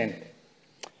 to 10.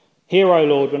 Hear, O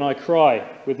Lord, when I cry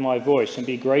with my voice, and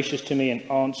be gracious to me and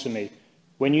answer me.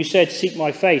 When you said, seek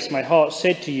my face, my heart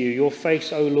said to you, your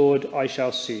face, O Lord, I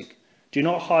shall seek. Do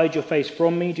not hide your face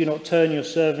from me. Do not turn your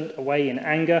servant away in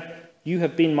anger. You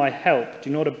have been my help. Do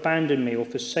not abandon me or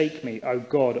forsake me, O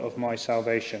God of my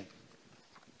salvation.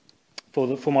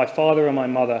 For my father and my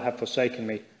mother have forsaken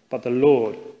me, but the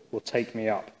Lord will take me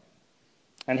up.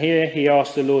 And here he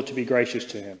asks the Lord to be gracious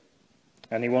to him.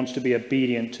 And he wants to be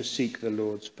obedient to seek the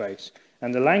Lord's face.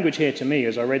 And the language here to me,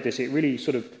 as I read this, it really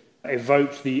sort of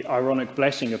evoked the ironic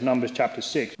blessing of Numbers chapter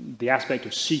 6, the aspect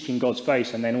of seeking God's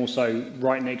face, and then also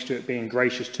right next to it being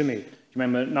gracious to me. Do you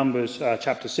remember Numbers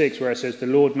chapter 6, where it says, the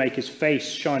Lord make his face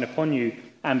shine upon you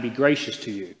and be gracious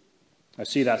to you? I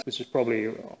see that. This is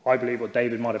probably, I believe, what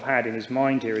David might have had in his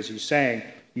mind here as he's saying,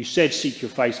 you said seek your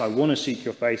face, I want to seek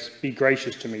your face, be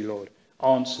gracious to me, Lord.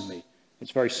 Answer me.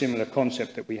 It's a very similar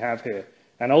concept that we have here.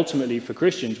 And ultimately, for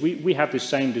Christians, we have this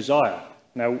same desire.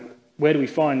 Now, where do we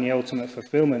find the ultimate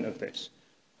fulfillment of this?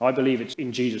 I believe it's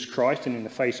in Jesus Christ and in the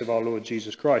face of our Lord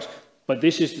Jesus Christ. But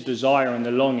this is the desire and the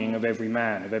longing of every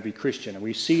man, of every Christian. And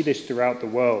we see this throughout the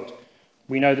world.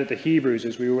 We know that the Hebrews,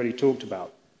 as we already talked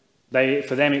about,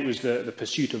 for them it was the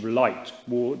pursuit of light.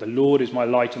 The Lord is my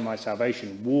light and my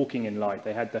salvation, walking in light.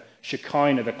 They had the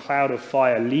Shekinah, the cloud of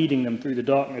fire, leading them through the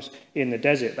darkness in the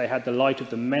desert. They had the light of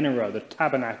the menorah, the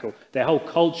tabernacle. Their whole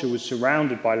culture was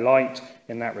surrounded by light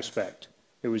in that respect.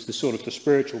 It was the sort of the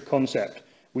spiritual concept.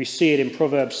 We see it in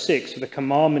Proverbs 6. The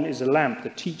commandment is a lamp. The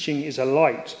teaching is a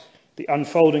light. The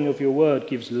unfolding of your word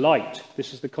gives light.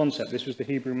 This is the concept. This was the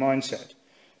Hebrew mindset.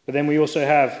 But then we also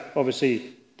have,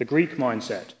 obviously, the Greek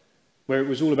mindset, where it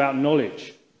was all about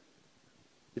knowledge.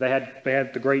 They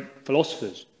had the great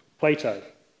philosophers, Plato,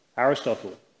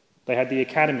 Aristotle. They had the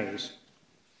academies.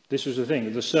 This was the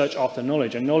thing, the search after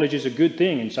knowledge. And knowledge is a good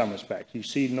thing in some respect. You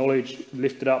see knowledge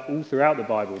lifted up all throughout the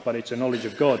Bible, but it's a knowledge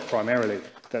of God primarily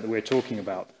that we're talking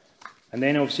about. And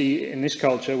then obviously in this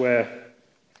culture where,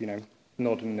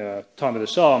 not in the time of the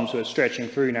Psalms, but stretching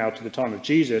through now to the time of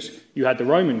Jesus, you had the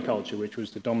Roman culture, which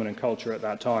was the dominant culture at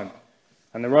that time.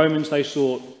 And the Romans, they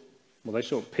sought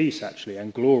peace actually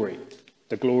and glory.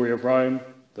 The glory of Rome,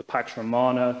 the Pax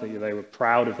Romana, they were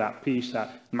proud of that peace,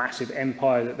 that massive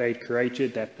empire that they'd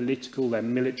created, their political, their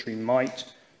military might.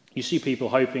 You see people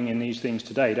hoping in these things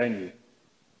today, don't you?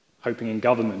 Hoping in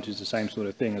government is the same sort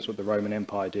of thing as what the Roman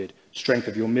Empire did. Strength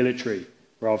of your military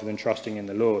rather than trusting in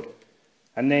the Lord.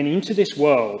 And then into this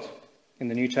world, in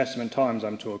the New Testament times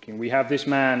I'm talking, we have this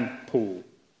man, Paul,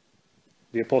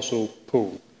 the Apostle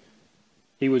Paul.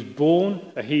 He was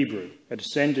born a Hebrew, a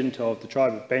descendant of the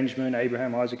tribe of Benjamin,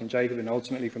 Abraham, Isaac and Jacob, and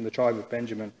ultimately from the tribe of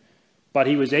Benjamin. But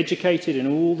he was educated in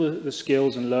all the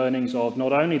skills and learnings of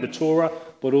not only the Torah,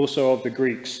 but also of the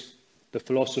Greeks, the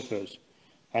philosophers.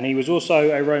 And he was also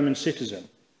a Roman citizen.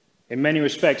 In many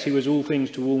respects, he was all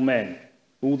things to all men,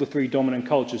 all the three dominant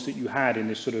cultures that you had in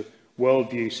this sort of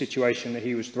worldview situation that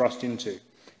he was thrust into.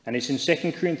 And it's in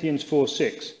 2 Corinthians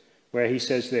 4:6, where he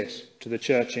says this to the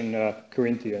church in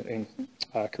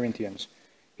Corinthians.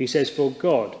 He says, "For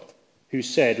God, who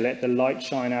said, 'Let the light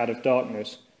shine out of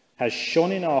darkness,' has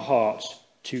shone in our hearts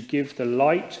to give the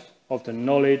light of the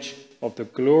knowledge of the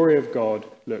glory of God,"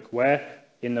 look, where?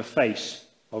 In the face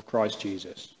of Christ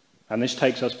Jesus. And this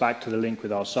takes us back to the link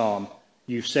with our psalm.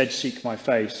 You've said, "Seek my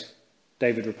face."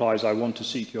 David replies, "I want to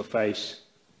seek your face.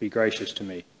 Be gracious to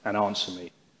me and answer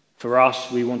me." For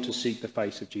us, we want to seek the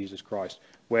face of Jesus Christ,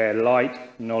 where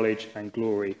light, knowledge, and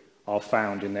glory are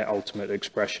found in their ultimate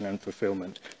expression and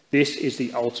fulfillment. This is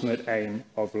the ultimate aim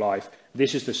of life.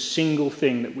 This is the single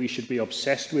thing that we should be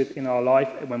obsessed with in our life.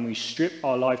 When we strip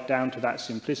our life down to that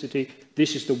simplicity,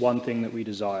 this is the one thing that we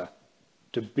desire,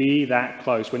 to be that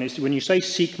close. When you say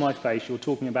seek my face, you're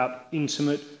talking about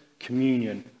intimate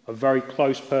communion, a very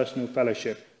close personal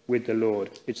fellowship with the Lord.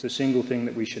 It's the single thing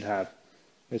that we should have.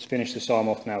 Let's finish the psalm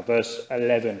off now. Verse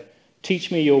 11.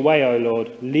 "Teach me your way, O Lord.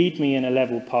 Lead me in a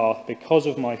level path because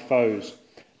of my foes.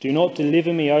 Do not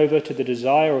deliver me over to the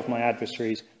desire of my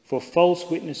adversaries, for false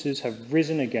witnesses have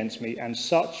risen against me, and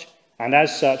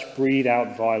as such breathe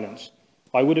out violence.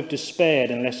 I would have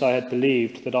despaired unless I had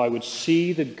believed that I would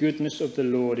see the goodness of the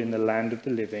Lord in the land of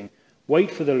the living.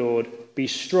 Wait for the Lord, be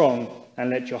strong, and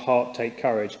let your heart take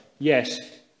courage. Yes,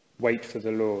 wait for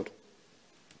the Lord."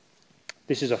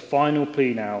 This is a final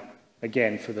plea now,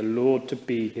 again, for the Lord to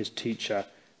be his teacher,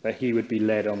 that he would be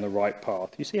led on the right path.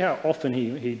 You see how often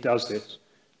he does this?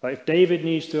 Like if David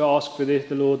needs to ask for this,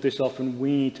 the Lord this often,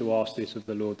 we need to ask this of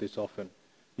the Lord this often.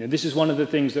 This is one of the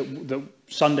things that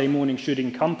Sunday morning should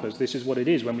encompass. This is what it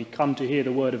is when we come to hear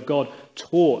the word of God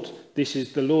taught. This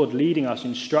is the Lord leading us,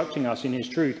 instructing us in his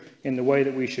truth, in the way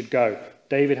that we should go.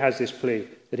 David has this plea,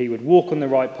 that he would walk on the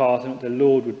right path and that the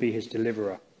Lord would be his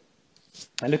deliverer.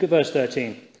 And look at verse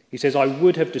 13. He says, "I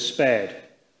would have despaired."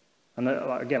 And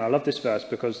again, I love this verse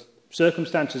because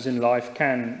circumstances in life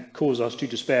can cause us to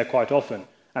despair quite often.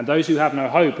 And those who have no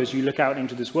hope, as you look out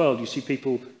into this world, you see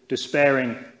people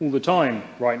despairing all the time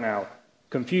right now,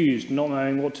 confused, not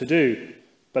knowing what to do.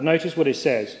 But notice what it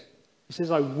says. It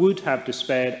says, "I would have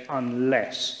despaired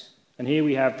unless." And here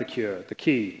we have the cure, the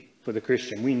key for the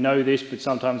Christian. We know this, but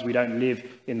sometimes we don't live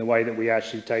in the way that we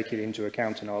actually take it into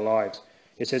account in our lives.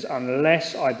 It says,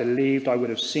 "Unless I believed, I would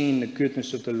have seen the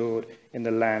goodness of the Lord in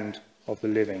the land of the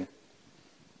living."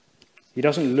 He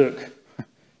doesn't look,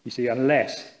 you see,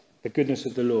 unless the goodness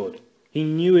of the Lord. He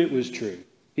knew it was true.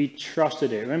 He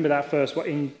trusted it. Remember that first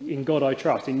one, in God I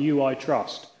trust, in you I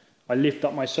trust. I lift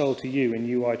up my soul to you, in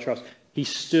you I trust. He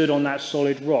stood on that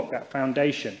solid rock, that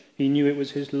foundation. He knew it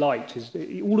was his light.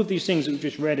 All of these things that we've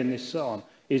just read in this psalm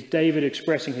is David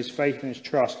expressing his faith and his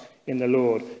trust in the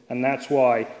Lord. And that's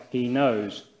why he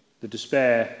knows the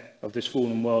despair of this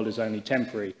fallen world is only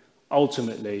temporary.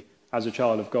 Ultimately, as a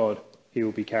child of God, he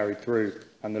will be carried through.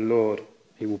 And the Lord,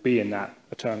 he will be in that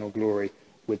eternal glory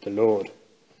with the Lord.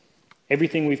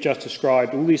 Everything we've just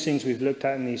described, all these things we've looked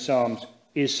at in these psalms,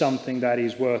 is something that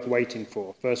is worth waiting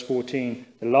for. Verse 14,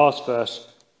 the last verse,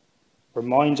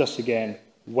 reminds us again,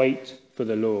 wait for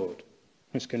the Lord.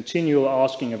 This continual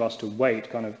asking of us to wait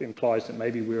kind of implies that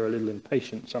maybe we're a little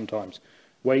impatient sometimes.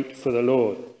 Wait for the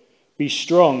Lord. Be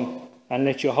strong and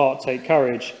let your heart take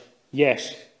courage.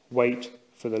 Yes, wait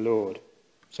for the Lord.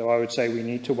 So I would say we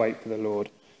need to wait for the Lord.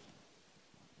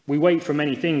 We wait for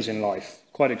many things in life,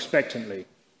 quite expectantly.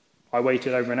 I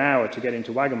waited over an hour to get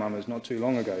into Wagamama's not too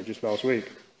long ago, just last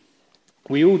week.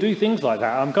 We all do things like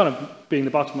that. I'm kind of being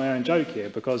the butt of my own joke here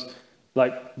because,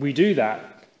 we do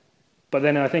that. But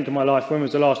then I think in my life, when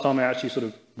was the last time I actually sort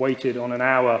of waited on an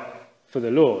hour for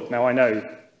the Lord? Now, I know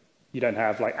you don't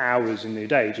have hours in the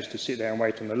day just to sit there and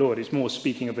wait on the Lord. It's more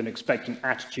speaking of an expectant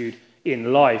attitude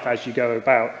in life as you go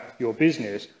about your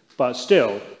business. But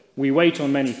still, we wait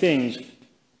on many things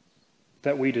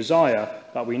that we desire,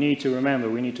 but we need to remember,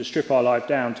 we need to strip our life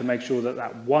down to make sure that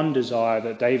that one desire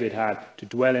that David had to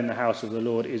dwell in the house of the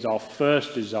Lord is our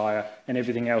first desire, and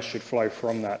everything else should flow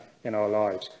from that in our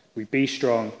lives. We be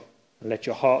strong, and let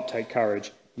your heart take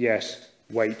courage. Yes,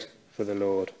 wait for the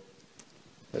Lord.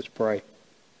 Let's pray.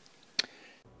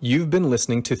 You've been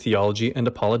listening to Theology and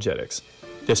Apologetics.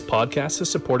 This podcast is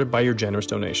supported by your generous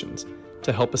donations.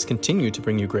 To help us continue to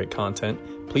bring you great content,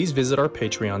 please visit our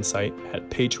Patreon site at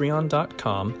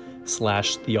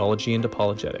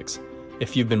patreon.com/theologyandapologetics.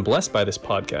 If you've been blessed by this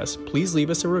podcast, please leave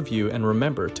us a review and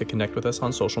remember to connect with us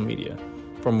on social media.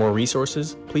 For more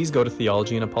resources, please go to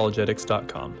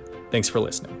theologyandapologetics.com. Thanks for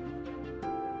listening.